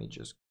 let me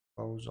just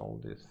close all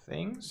the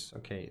things.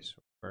 Okay,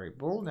 so query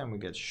bool, then we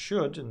get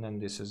should, and then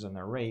this is an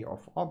array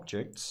of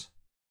objects.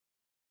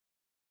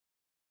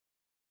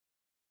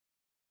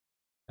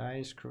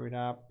 I screwed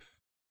up.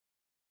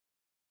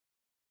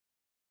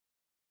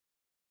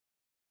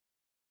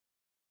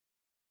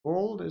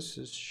 Bool, this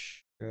is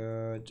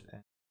should.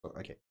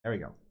 Okay, there we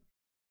go.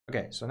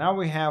 Okay, so now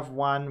we have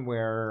one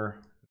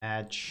where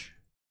match,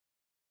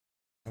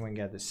 and we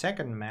get the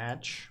second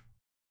match,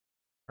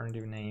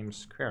 alternative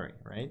names query,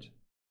 right?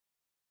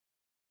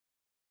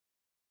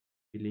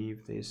 I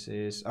believe this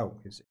is, oh,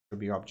 it should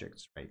be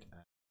objects, right?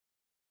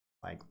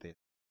 Like this.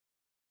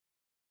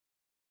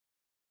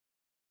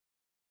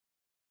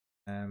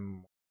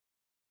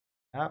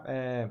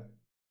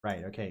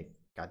 Right, okay,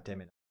 god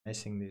damn it, I'm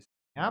messing this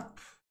up.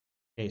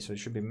 Okay, so it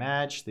should be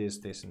match, this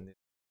and this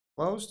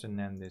closed, and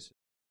then this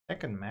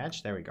second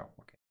match. There we go.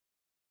 Okay,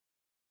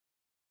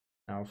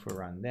 now if we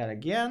run that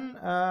again,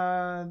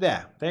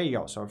 there you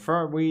go. So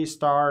first we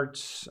start,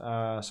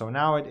 so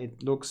now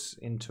it looks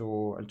into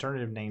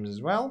alternative names as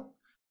well,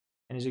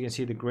 and as you can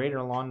see, the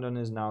Greater London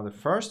is now the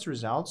first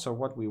result. So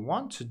what we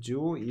want to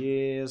do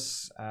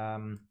is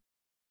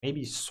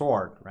maybe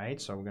sort,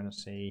 right? So we're gonna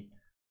say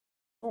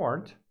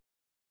sort,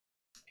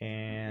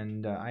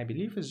 and I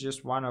believe it's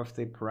just one of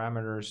the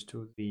parameters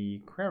to the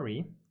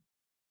query.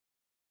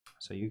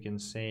 So you can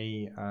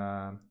say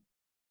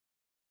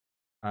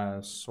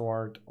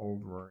sort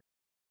over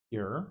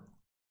here,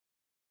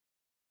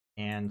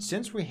 and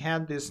since we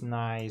had this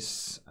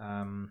nice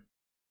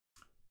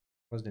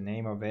what's the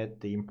name of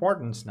it, the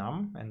importance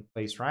num and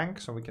place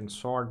rank, so we can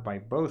sort by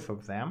both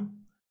of them.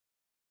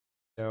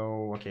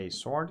 So okay,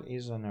 sort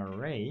is an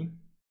array,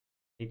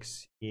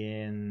 takes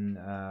in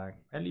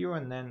value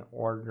and then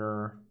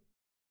order.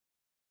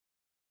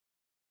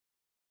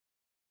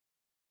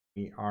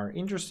 We are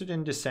interested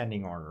in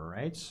descending order,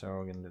 right? So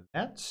we're gonna do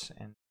that,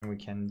 and we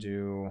can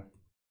do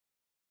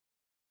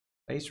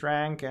place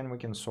rank, and we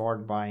can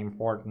sort by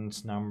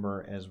importance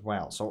number as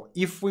well. So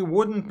if we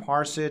wouldn't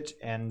parse it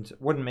and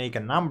wouldn't make a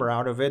number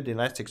out of it, the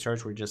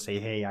Elasticsearch would just say,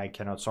 hey, I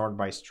cannot sort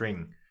by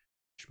string,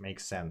 which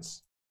makes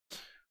sense.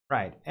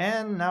 Right,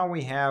 and now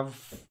we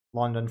have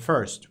London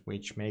first,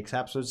 which makes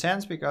absolute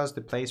sense because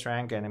the place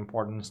rank and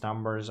importance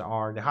numbers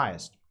are the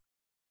highest.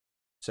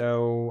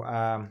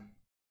 So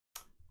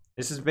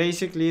this is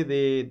basically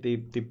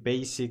the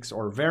basics,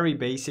 or very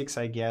basics,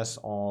 I guess,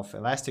 of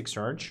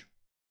Elasticsearch.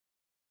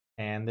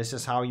 And this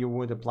is how you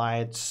would apply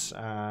it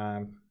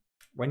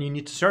when you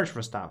need to search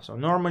for stuff. So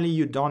normally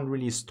you don't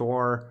really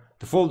store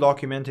the full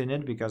document in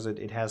it because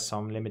it has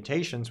some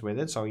limitations with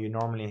it. So you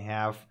normally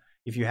have,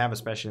 if you have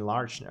especially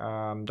large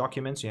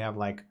documents, you have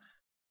like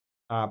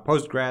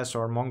Postgres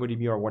or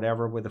MongoDB or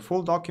whatever with the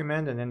full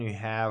document, and then you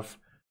have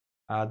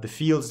the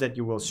fields that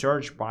you will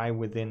search by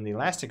within the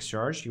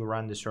Elasticsearch. You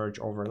run the search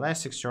over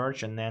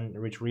Elasticsearch and then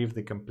retrieve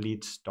the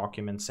complete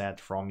document set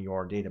from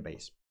your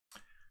database.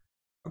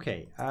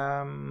 Okay,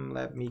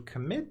 let me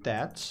commit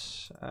that.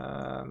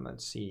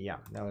 Let's see, yeah,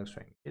 that looks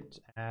right. Git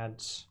add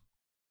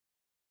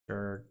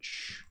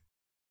search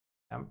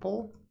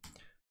sample.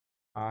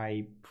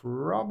 I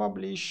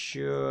probably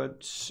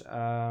should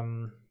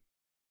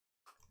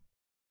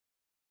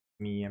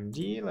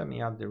memd. Let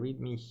me add the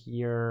README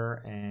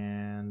here,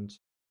 and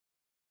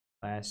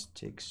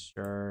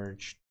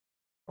Elasticsearch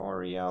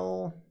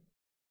tutorial.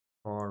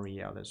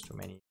 There's too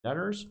many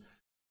letters.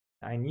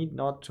 I need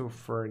not to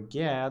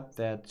forget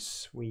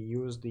that we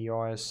use the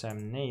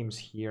OSM names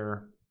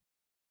here.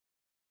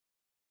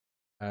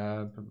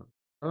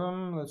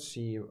 Let's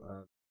see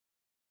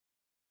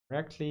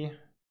correctly.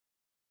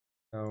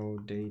 So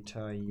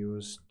data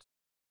used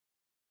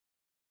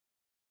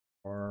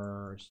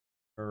for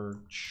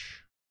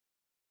search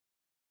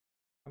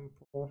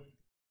sample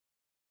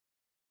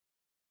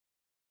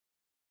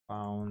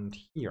found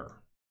here.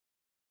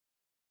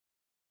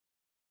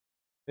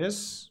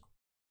 This.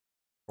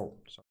 Oh,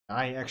 so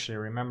I actually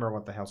remember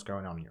what the hell's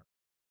going on here.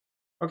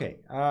 Okay,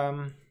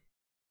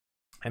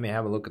 let me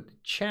have a look at the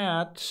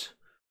chat.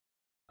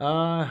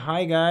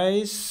 Hi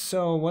guys,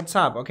 so what's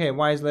up? Okay,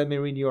 Wise, let me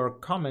read your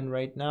comment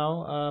right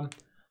now.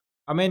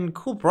 I mean,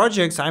 cool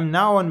projects. I'm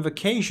now on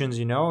vacations,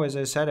 you know. As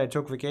I said, I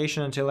took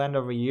vacation until end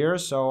of a year,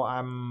 so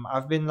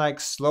I've been like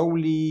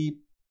slowly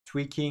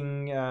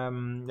tweaking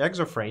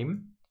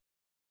Exoframe.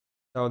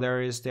 So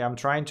there is I'm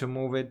trying to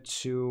move it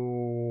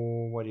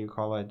to, what do you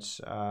call it,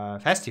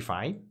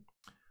 Fastify.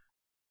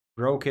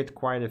 Broke it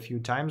quite a few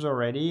times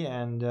already,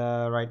 and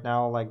right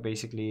now, like,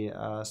 basically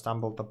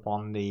stumbled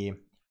upon the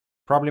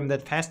problem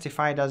that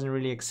Fastify doesn't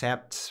really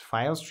accept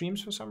file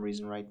streams for some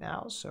reason right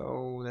now.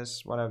 So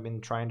that's what I've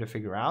been trying to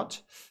figure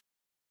out.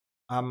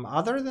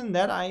 Other than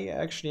that, I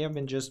actually have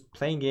been just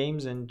playing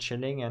games and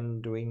chilling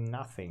and doing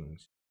nothing.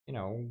 You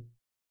know,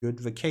 good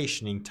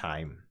vacationing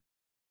time.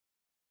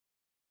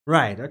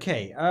 Right,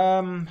 okay,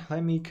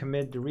 let me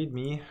commit the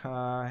README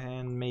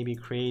and maybe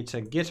create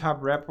a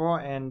GitHub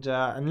repo. And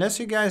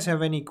unless you guys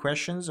have any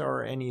questions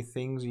or any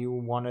things you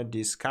want to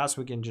discuss,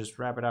 we can just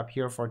wrap it up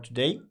here for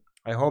today.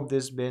 I hope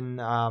this has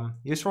been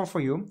useful for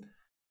you, at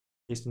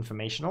least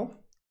informational.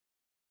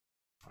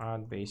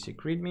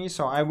 Basic README.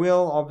 So I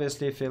will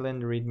obviously fill in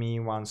the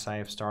README once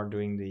I start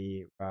doing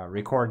the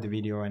record the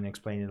video and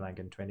explain it like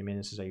in 20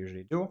 minutes as I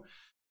usually do.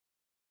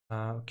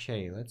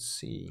 Okay, let's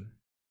see.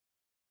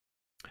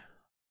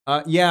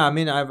 Yeah, I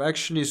mean, I've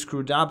actually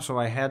screwed up. So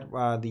I had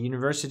the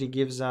university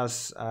gives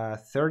us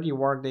 30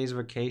 workdays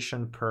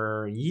vacation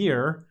per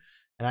year,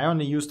 and I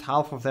only used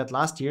half of that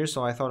last year.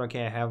 So I thought,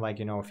 okay, I have like,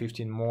 you know,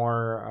 15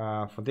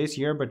 more for this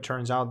year, but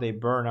turns out they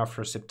burn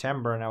after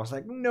September, and I was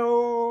like,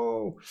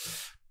 no.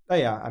 But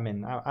yeah, I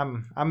mean,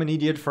 I'm an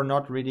idiot for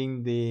not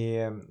reading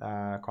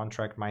the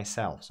contract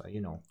myself. So, you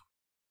know,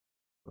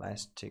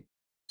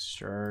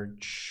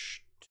 Elasticsearch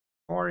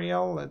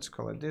tutorial, let's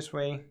call it this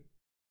way.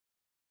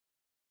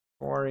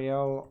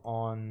 Tutorial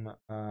on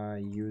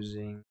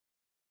using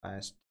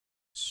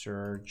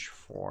Elasticsearch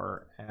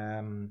for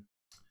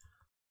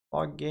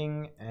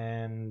logging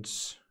and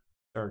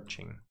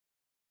searching.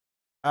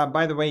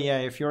 By the way, yeah,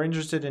 if you're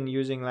interested in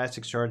using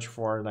Elasticsearch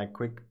for like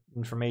quick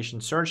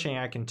information searching,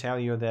 I can tell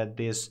you that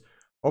this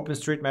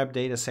OpenStreetMap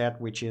dataset,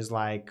 which is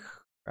like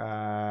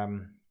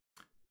 10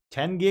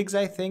 gigs,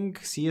 I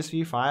think,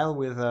 CSV file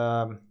with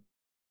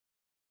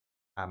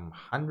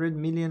 100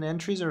 million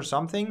entries or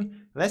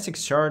something,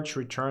 Elasticsearch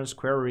returns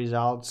query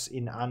results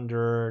in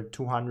under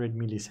 200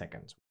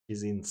 milliseconds, which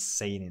is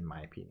insane in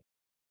my opinion.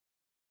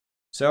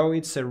 So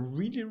it's a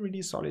really,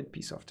 really solid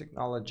piece of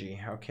technology.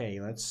 Okay,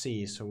 let's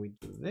see. So we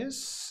do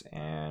this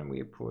and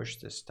we push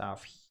the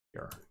stuff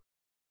here.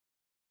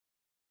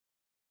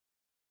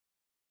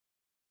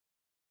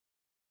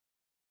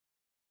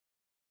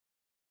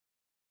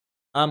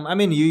 I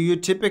mean, you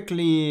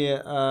typically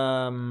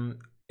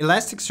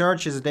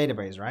Elasticsearch is a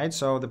database, right?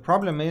 So the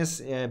problem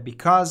is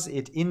because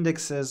it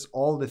indexes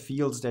all the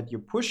fields that you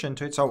push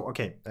into it. So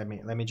okay, let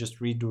me just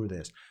redo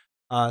this.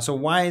 So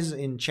Wise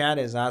in chat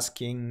is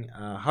asking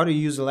how to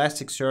use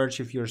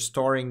Elasticsearch if you're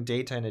storing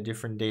data in a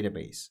different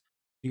database.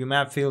 Do you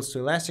map fields to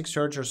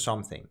Elasticsearch or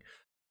something?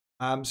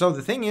 So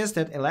the thing is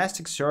that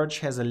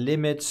Elasticsearch has a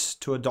limit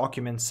to a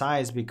document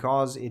size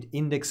because it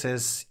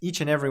indexes each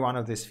and every one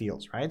of these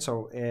fields, right?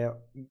 So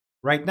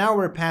right now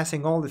we're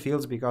passing all the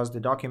fields because the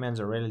documents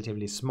are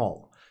relatively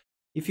small.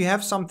 If you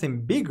have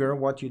something bigger,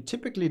 what you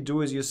typically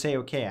do is you say,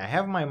 okay, I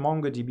have my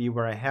MongoDB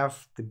where I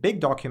have the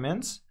big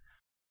documents,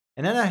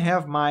 And then I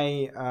have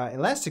my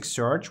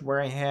Elasticsearch, where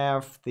I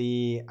have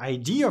the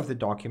ID of the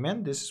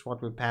document. This is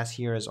what we pass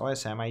here as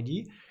OSM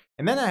ID.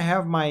 And then I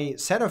have my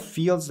set of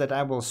fields that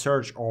I will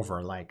search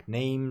over, like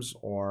names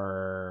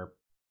or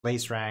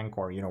place rank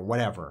or, you know,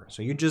 whatever.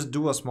 So you just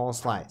do a small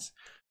slice.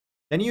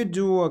 Then you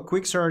do a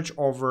quick search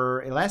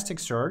over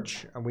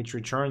Elasticsearch, which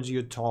returns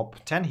you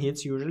top 10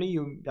 hits usually.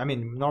 I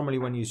mean, normally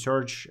when you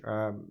search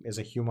as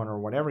a human or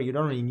whatever, you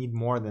don't really need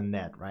more than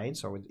that, right?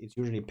 So it's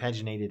usually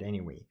paginated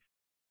anyway.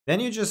 Then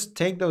you just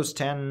take those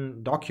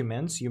 10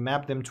 documents, you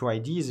map them to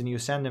IDs, and you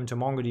send them to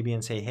MongoDB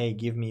and say, hey,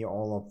 give me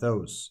all of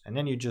those. And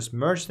then you just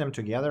merge them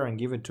together and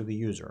give it to the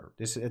user.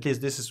 At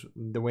least this is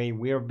the way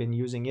we've been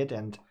using it,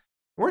 and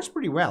works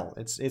pretty well.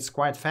 It's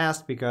quite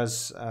fast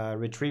because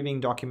retrieving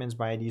documents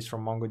by IDs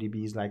from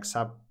MongoDB is like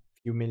sub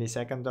few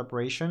millisecond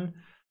operation.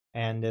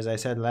 And as I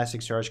said,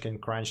 Elasticsearch can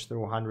crunch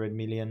through 100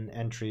 million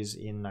entries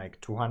in like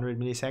 200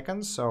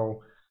 milliseconds.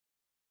 So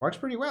works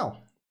pretty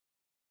well.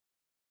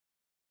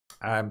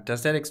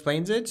 Does that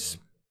explain it?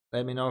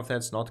 Let me know if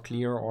that's not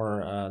clear,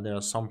 or there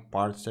are some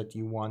parts that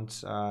you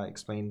want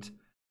explained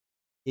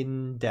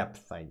in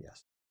depth, I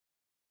guess.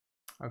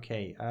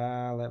 Okay,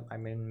 I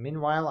mean,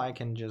 meanwhile, I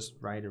can just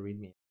write a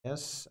README.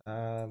 Yes,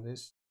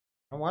 this,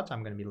 you know what?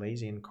 I'm going to be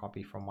lazy and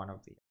copy from one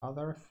of the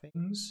other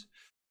things.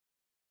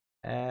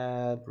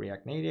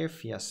 React Native.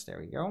 Yes, there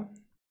we go.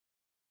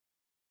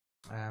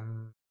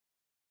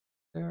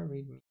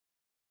 README.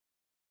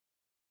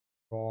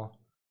 Raw.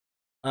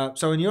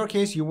 So in your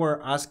case, you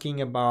were asking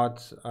about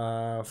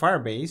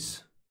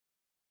Firebase,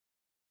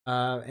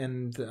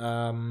 and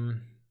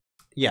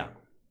yeah,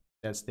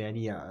 that's the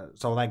idea.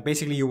 So like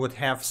basically, you would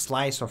have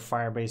slice of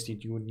Firebase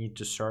that you would need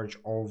to search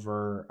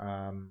over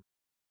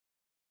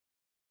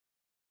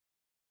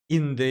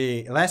in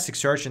the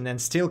Elasticsearch, and then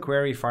still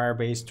query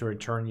Firebase to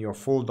return your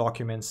full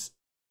documents,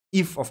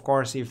 if of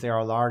course if they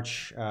are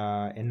large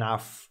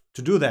enough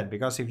to do that.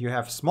 Because if you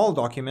have small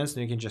documents,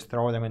 then you can just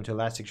throw them into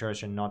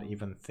Elasticsearch and not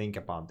even think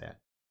about that.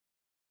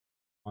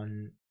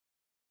 On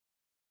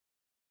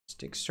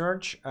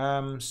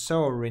Elasticsearch.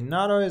 So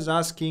Renato is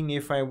asking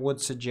if I would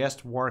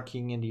suggest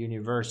working in the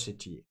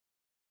university.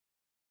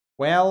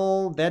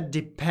 Well, that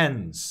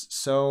depends.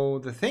 So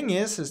the thing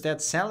is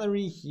that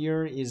salary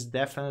here is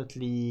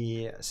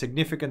definitely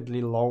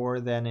significantly lower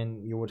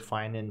than you would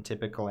find in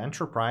typical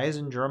enterprise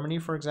in Germany,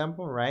 for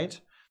example,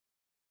 right?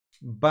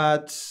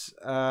 But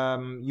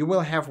you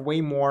will have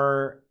way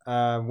more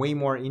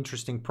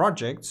interesting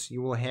projects.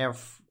 You will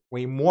have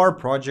way more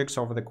projects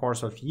over the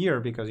course of a year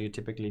because you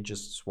typically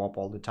just swap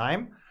all the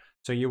time.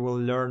 So you will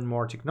learn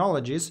more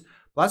technologies.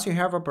 Plus you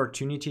have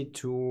opportunity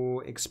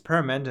to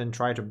experiment and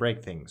try to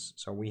break things.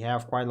 So we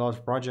have quite a lot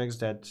of projects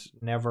that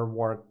never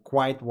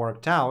quite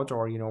worked out,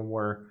 or, you know,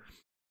 were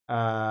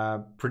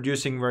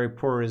producing very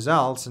poor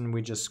results, and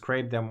we just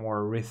scrape them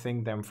or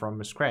rethink them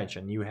from scratch.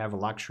 And you have a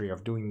luxury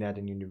of doing that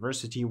in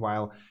university,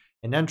 while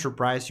in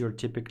enterprise you're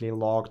typically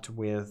locked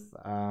with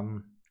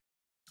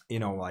you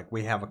know, like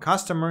we have a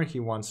customer, he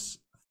wants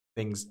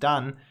things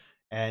done,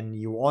 and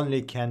you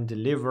only can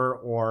deliver,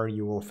 or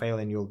you will fail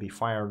and you'll be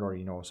fired, or,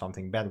 you know,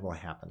 something bad will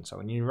happen.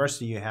 So in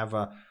university you have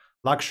a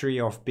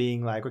luxury of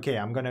being like, okay,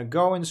 I'm gonna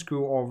go and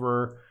screw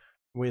over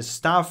with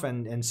stuff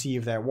and see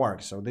if that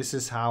works. So this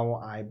is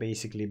how I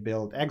basically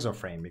built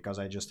Exoframe, because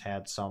I just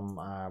had some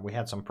we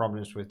had some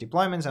problems with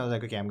deployments. I was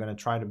like, okay, I'm gonna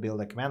try to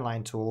build a command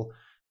line tool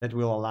that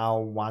will allow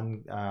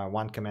one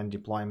command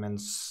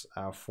deployments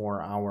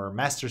for our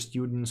master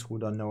students who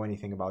don't know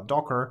anything about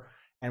Docker.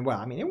 And well,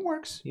 I mean, it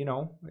works, you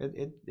know,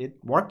 it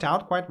worked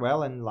out quite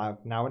well. And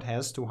like now it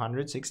has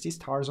 260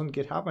 stars on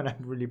GitHub, and I'm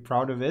really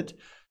proud of it.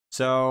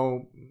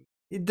 So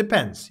it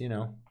depends, you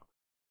know.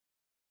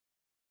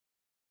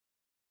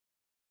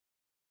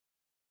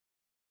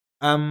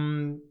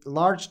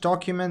 Large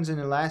documents in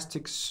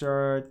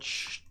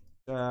Elasticsearch.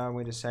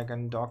 Wait a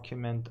second,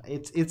 document.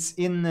 It's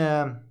in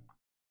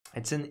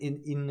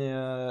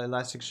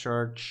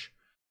Elasticsearch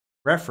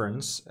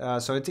reference.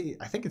 So I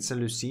think it's a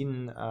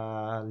Lucene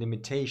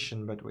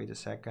limitation, but wait a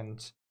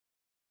second.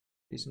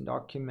 Lucene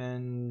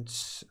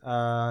document.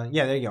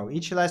 Yeah, there you go.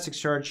 Each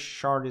Elasticsearch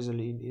shard is a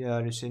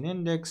Lucene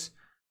index.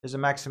 There's a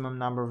maximum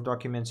number of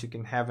documents you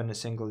can have in a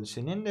single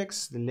Lucene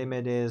index. The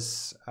limit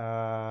is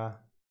blah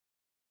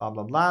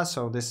blah blah.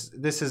 So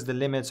this is the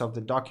limits of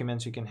the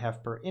documents you can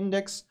have per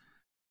index,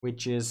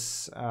 which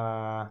is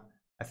I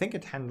think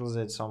it handles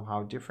it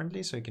somehow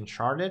differently, so you can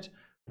shard it.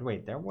 But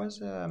wait, there was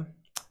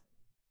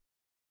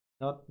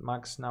not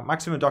max now,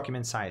 maximum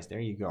document size. There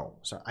you go.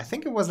 So I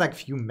think it was like a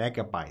few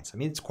megabytes. I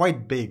mean, it's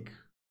quite big.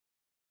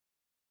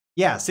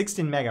 Yeah,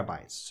 16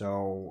 megabytes.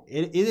 So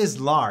it is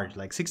large.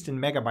 Like 16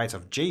 megabytes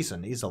of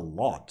JSON is a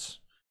lot.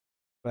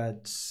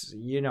 But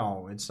you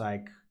know, it's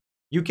like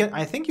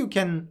I think you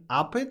can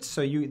up it.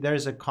 So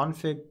there's a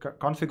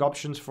config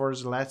options for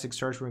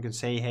Elasticsearch where you can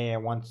say, hey, I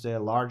want a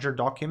larger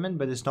document,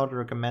 but it's not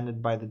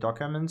recommended by the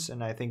documents,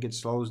 and I think it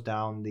slows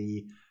down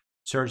the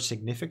search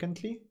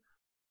significantly.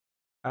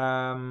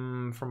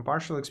 From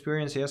partial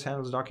experience, yes,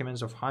 handles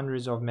documents of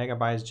hundreds of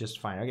megabytes just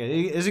fine.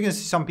 Okay, as you can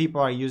see, some people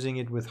are using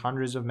it with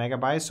hundreds of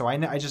megabytes, so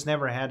I just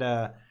never had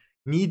a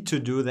need to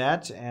do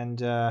that.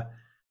 And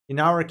in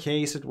our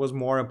case, it was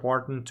more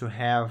important to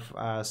have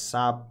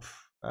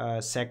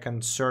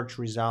sub-second search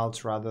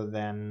results rather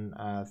than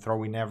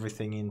throwing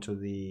everything into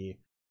the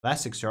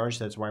Elasticsearch.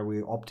 That's why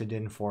we opted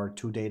in for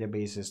 2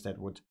 databases that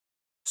would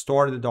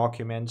store the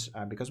documents,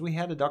 because we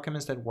had the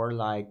documents that were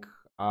like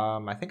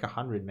I think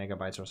 100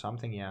 megabytes or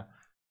something. Yeah,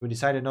 we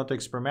decided not to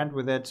experiment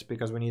with it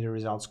because we need the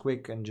results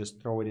quick and just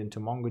throw it into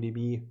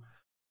MongoDB.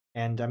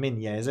 And I mean,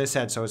 yeah, as I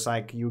said, so it's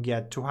like you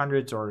get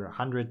 200 or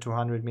 100,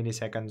 200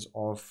 milliseconds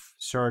of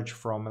search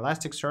from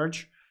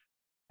Elasticsearch,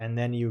 and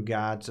then you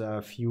got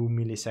a few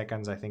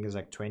milliseconds, I think it's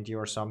like 20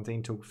 or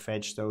something, to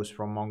fetch those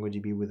from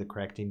MongoDB with the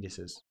correct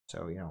indices.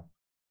 So, you know,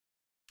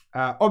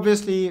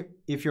 obviously,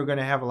 if you're going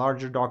to have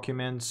larger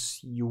documents,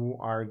 you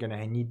are going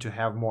to need to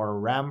have more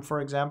RAM,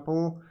 for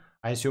example.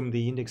 I assume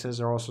the indexes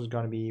are also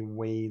going to be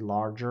way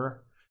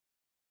larger.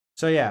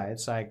 So yeah,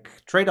 it's like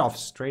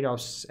trade-offs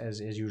as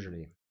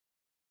usually.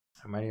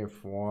 I'm ready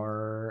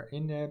for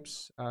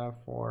in-depth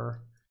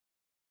for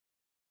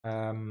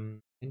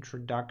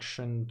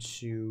introduction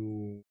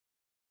to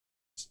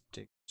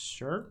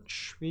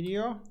Elasticsearch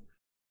video.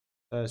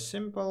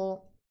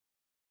 Simple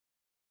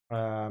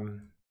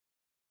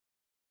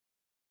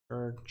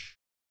search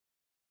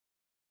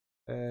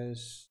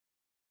as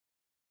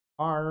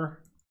are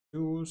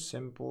 2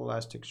 simple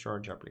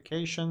Elasticsearch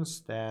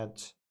applications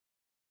that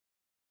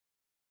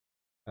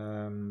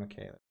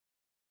okay,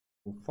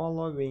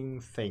 following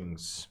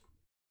things.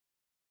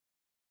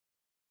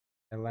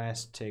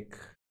 Elastic,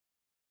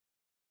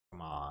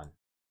 come on,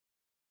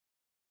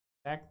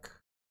 Stack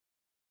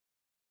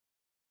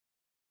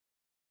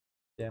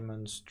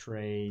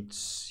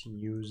demonstrates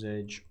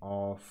usage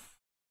of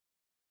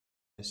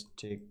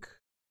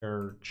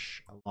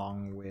Elasticsearch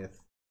along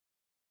with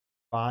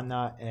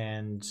Kibana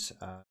and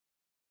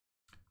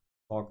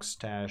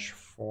Logstash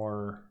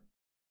for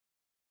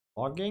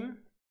logging,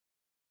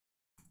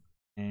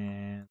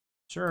 and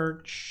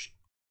search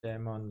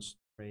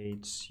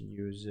demonstrates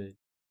usage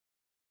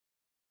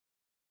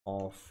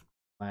of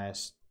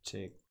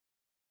Elasticsearch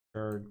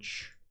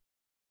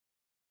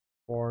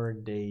for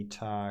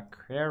data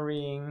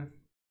querying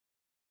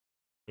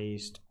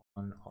based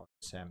on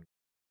assembly.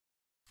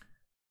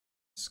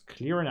 It's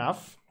clear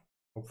enough,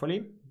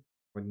 hopefully.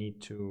 We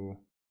need to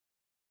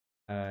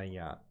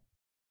yeah,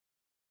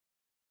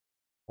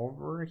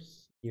 over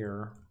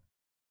here,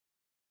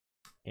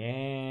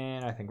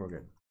 and I think we're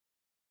good.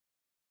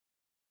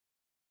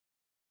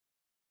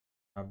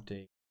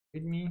 Update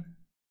readme.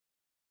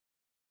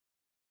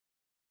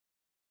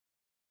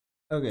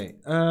 Okay,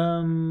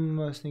 I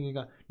was thinking,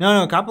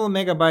 no, a couple of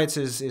megabytes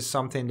is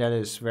something that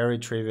is very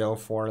trivial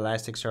for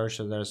Elasticsearch,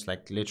 so there's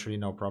like literally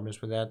no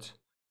problems with that.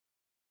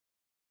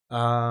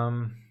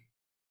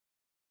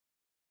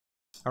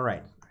 All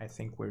right, I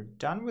think we're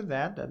done with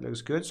that. That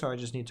looks good. So I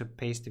just need to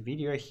paste the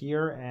video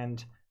here,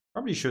 and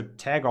probably should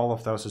tag all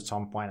of those at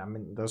some point. I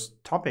mean, those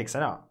topics, I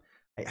know.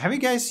 Have you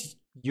guys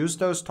used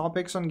those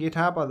topics on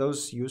GitHub? Are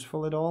those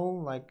useful at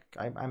all? Like,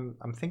 I'm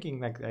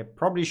thinking like I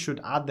probably should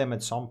add them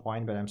at some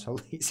point, but I'm so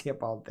lazy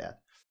about that.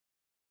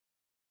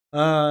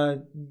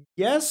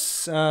 Yes.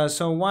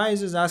 So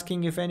Wise is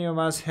asking if any of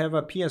us have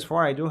a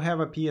PS4. I do have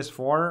a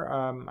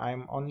PS4.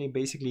 I'm only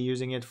basically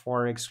using it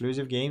for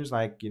exclusive games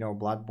like, you know,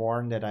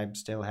 Bloodborne that I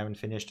still haven't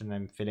finished and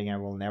I'm feeling I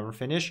will never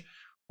finish,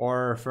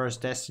 or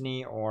First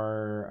Destiny,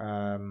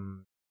 or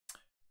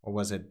what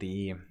was it,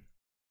 the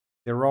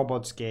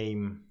robots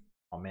game.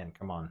 Oh man,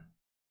 come on.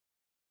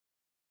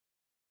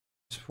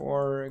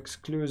 For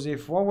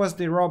exclusive, what was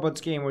the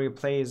robots game where you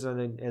play as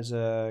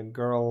a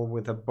girl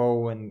with a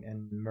bow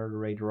and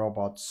murderate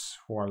robots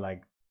who are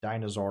like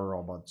dinosaur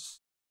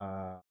robots?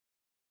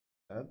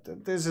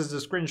 This is the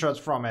screenshots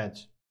from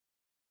it.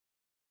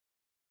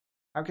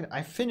 How can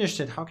I finished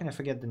it? How can I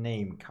forget the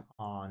name? Come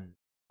on,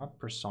 not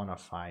Persona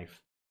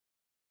 5.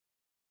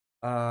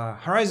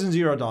 Horizon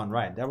Zero Dawn,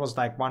 right? That was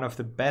like one of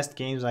the best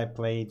games I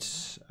played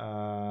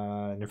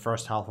in the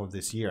first half of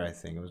this year. I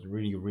think it was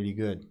really, really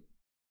good.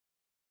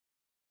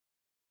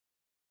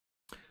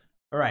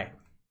 All right.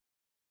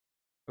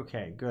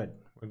 Okay, good.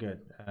 We're good.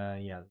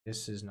 Yeah,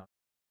 this is not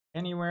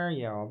anywhere.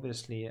 Yeah,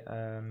 obviously.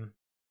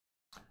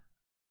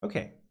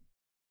 Okay.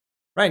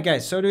 Right,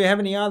 guys. So do you have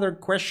any other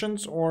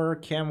questions, or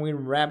can we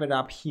wrap it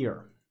up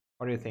here?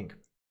 What do you think?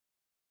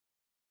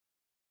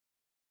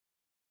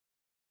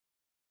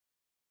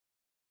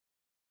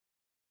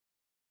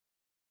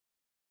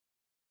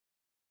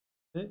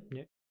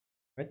 Yeah.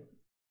 Right.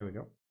 Here we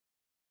go.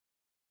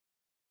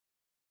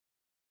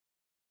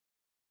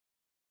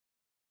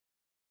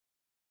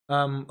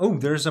 Oh,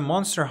 there's a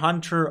Monster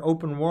Hunter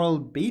open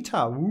world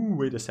beta. Ooh,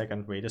 wait a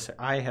second.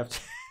 I have to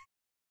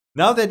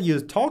now that you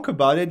talk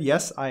about it,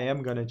 yes, I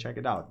am gonna check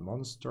it out.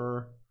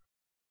 Monster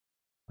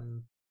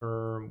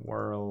Hunter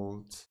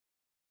World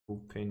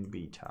open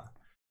beta.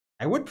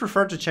 I would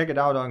prefer to check it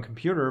out on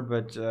computer,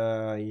 but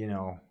you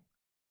know,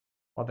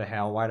 what the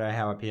hell? Why do I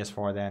have a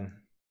PS4 then?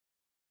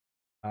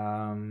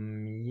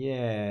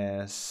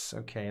 Yes.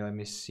 Okay, let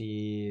me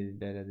see.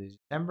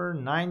 December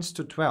 9th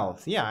to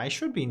 12th. Yeah, I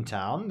should be in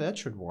town. That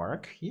should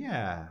work.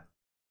 Yeah.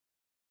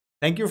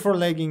 Thank you for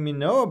letting me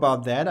know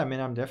about that. I mean,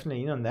 I'm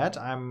definitely in on that.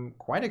 I'm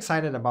quite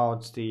excited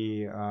about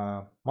the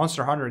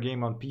Monster Hunter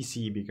game on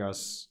PC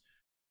because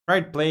I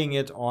tried playing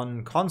it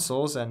on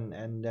consoles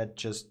and that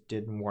just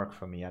didn't work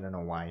for me. I don't know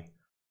why.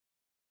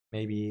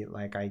 Maybe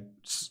like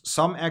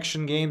some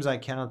action games I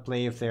cannot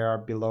play if they are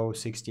below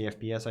 60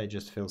 FPS. I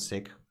just feel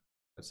sick.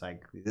 It's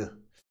like, ugh.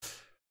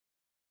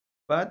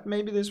 But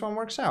maybe this one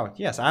works out.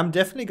 Yes, I'm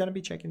definitely gonna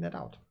be checking that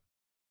out.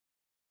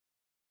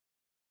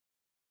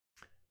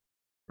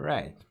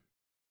 Right.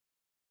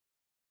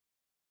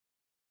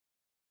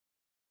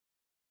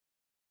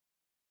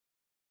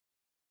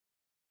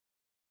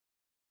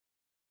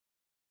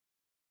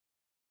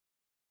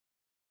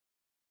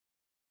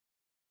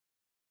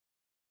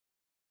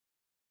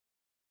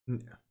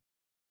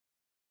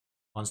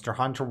 Monster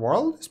Hunter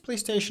World is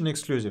PlayStation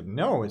exclusive.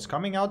 No, it's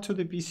coming out to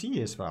the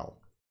PC as well.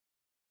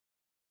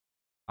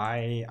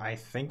 I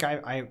think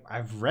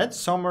I've read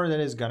somewhere that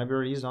it's gonna be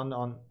released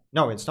on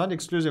no, it's not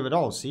exclusive at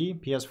all. See,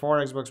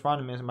 PS4, Xbox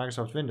One, and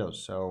Microsoft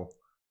Windows. So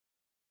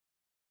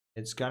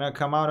it's gonna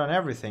come out on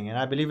everything, and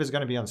I believe it's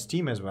gonna be on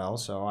Steam as well.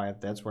 So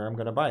that's where I'm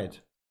gonna buy it.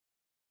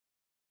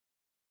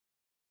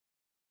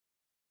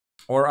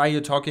 Or are you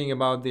talking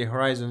about the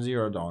Horizon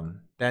Zero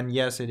Dawn? Then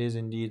yes, it is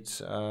indeed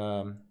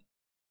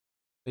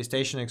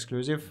PlayStation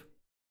exclusive.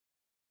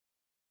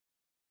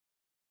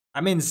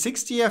 I mean,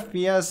 60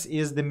 FPS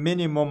is the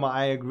minimum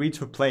I agree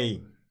to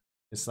play.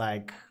 It's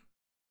like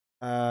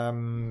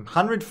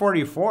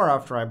 144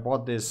 after I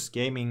bought this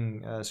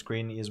gaming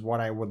screen is what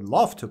I would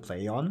love to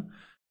play on.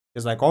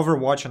 Because like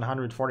Overwatch on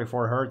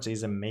 144 hertz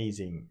is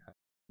amazing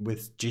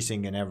with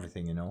G-Sync and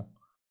everything, you know.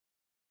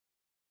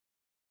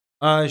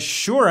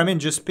 Sure. I mean,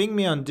 just ping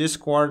me on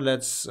Discord.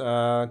 Let's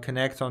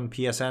connect on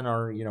PSN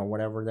or you know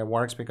whatever that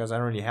works because I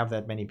don't really have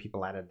that many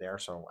people added there.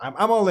 So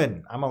I'm all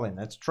in. I'm all in.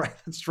 Let's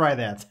try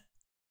that.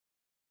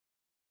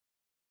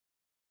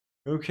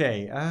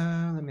 Okay.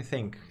 Let me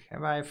think.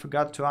 Have I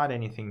forgot to add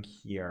anything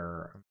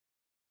here?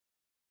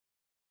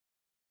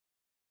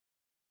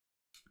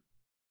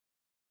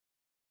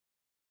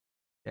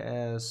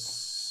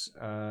 Yes.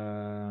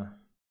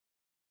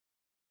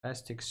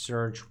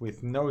 Elasticsearch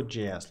with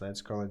Node.js.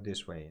 Let's call it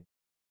this way.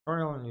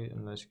 Tutorial on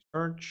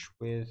Elasticsearch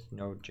with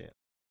Node.js.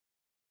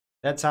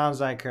 That sounds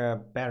like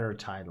a better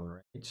title,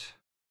 right?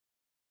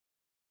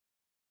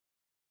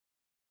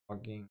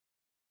 Logging.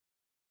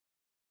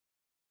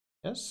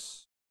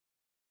 Yes.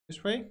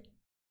 This way.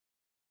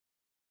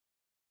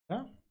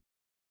 Yeah.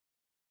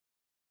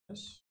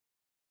 Yes.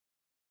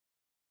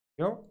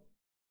 Go.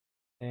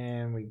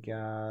 And we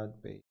got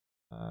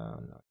no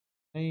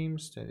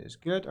names. That is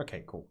good.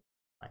 Okay, cool.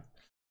 Fine.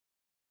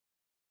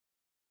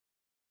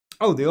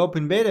 Oh, the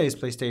open beta is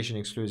PlayStation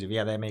exclusive.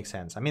 Yeah, that makes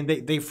sense. I mean,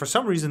 they for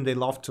some reason they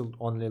love to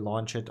only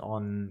launch it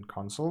on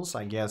consoles.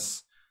 I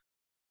guess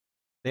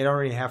they don't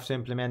really have to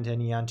implement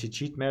any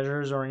anti-cheat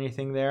measures or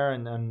anything there,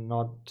 and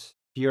not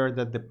fear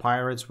that the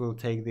pirates will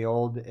take the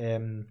old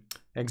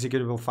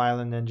executable file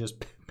and then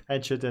just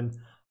patch it and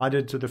add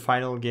it to the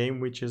final game,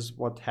 which is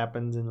what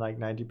happens in like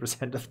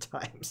 90% of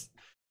times.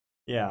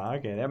 Yeah,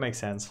 okay, that makes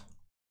sense.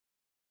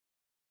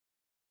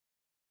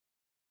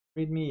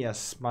 README,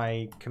 yes,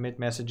 my commit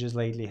messages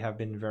lately have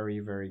been very,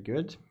 very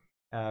good.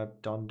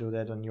 Don't do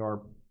that on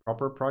your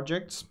proper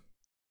projects.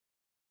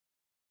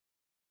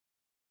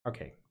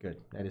 Okay, good.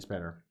 That is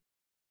better.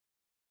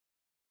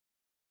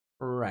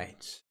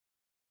 Right.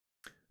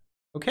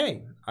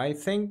 Okay, I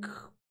think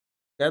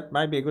that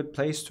might be a good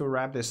place to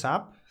wrap this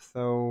up.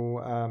 So,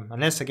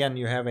 unless again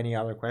you have any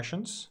other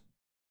questions,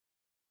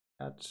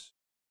 that's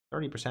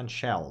 30%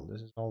 shell.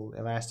 This is all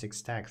Elastic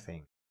Stack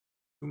thing.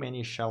 Too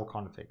many shell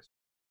configs.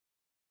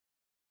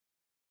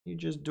 You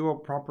just do a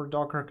proper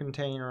Docker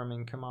container. I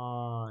mean, come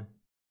on.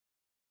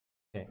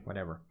 Okay,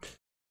 whatever.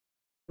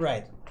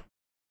 Right.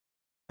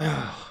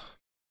 All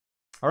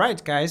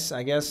right, guys.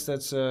 I guess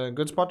that's a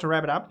good spot to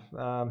wrap it up.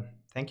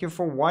 Thank you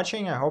for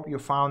watching. I hope you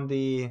found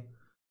the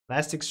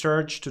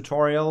Elasticsearch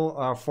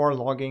tutorial for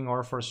logging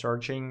or for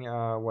searching,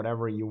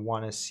 whatever you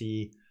want to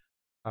see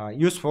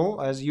useful.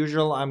 As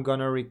usual, I'm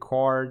gonna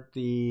record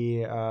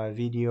the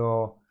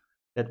video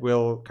that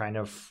will kind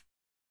of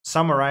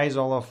summarize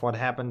all of what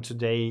happened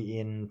today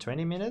in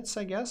 20 minutes,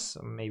 I guess.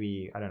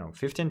 Maybe, I don't know,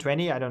 15,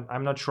 20.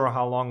 I'm not sure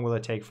how long will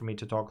it take for me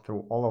to talk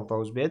through all of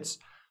those bits.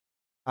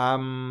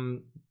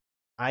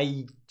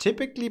 I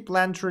typically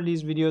plan to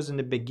release videos in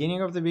the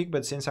beginning of the week,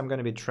 but since I'm going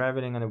to be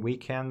traveling on the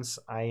weekends,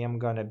 I am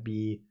going to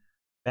be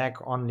back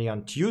only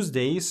on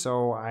Tuesday.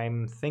 So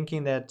I'm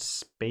thinking that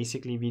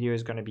basically video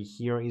is going to be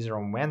here either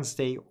on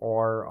Wednesday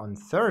or on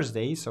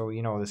Thursday. So,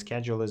 you know, the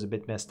schedule is a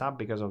bit messed up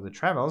because of the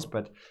travels,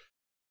 but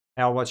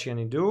what you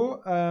going to do?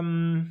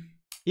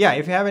 Yeah,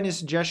 if you have any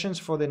suggestions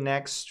for the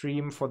next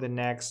stream, for the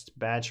next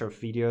batch of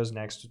videos,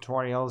 next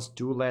tutorials,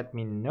 do let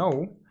me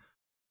know.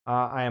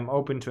 I am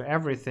open to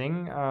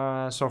everything.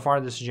 So far,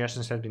 the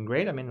suggestions have been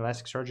great. I mean,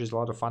 Elasticsearch is a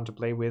lot of fun to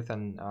play with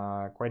and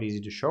quite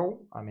easy to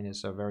show. I mean,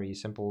 it's a very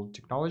simple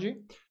technology.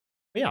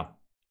 But yeah.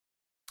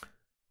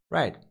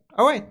 Right.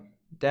 All right.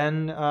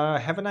 Then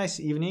have a nice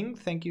evening.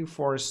 Thank you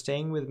for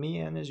staying with me.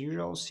 And as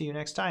usual, see you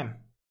next time.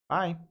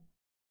 Bye.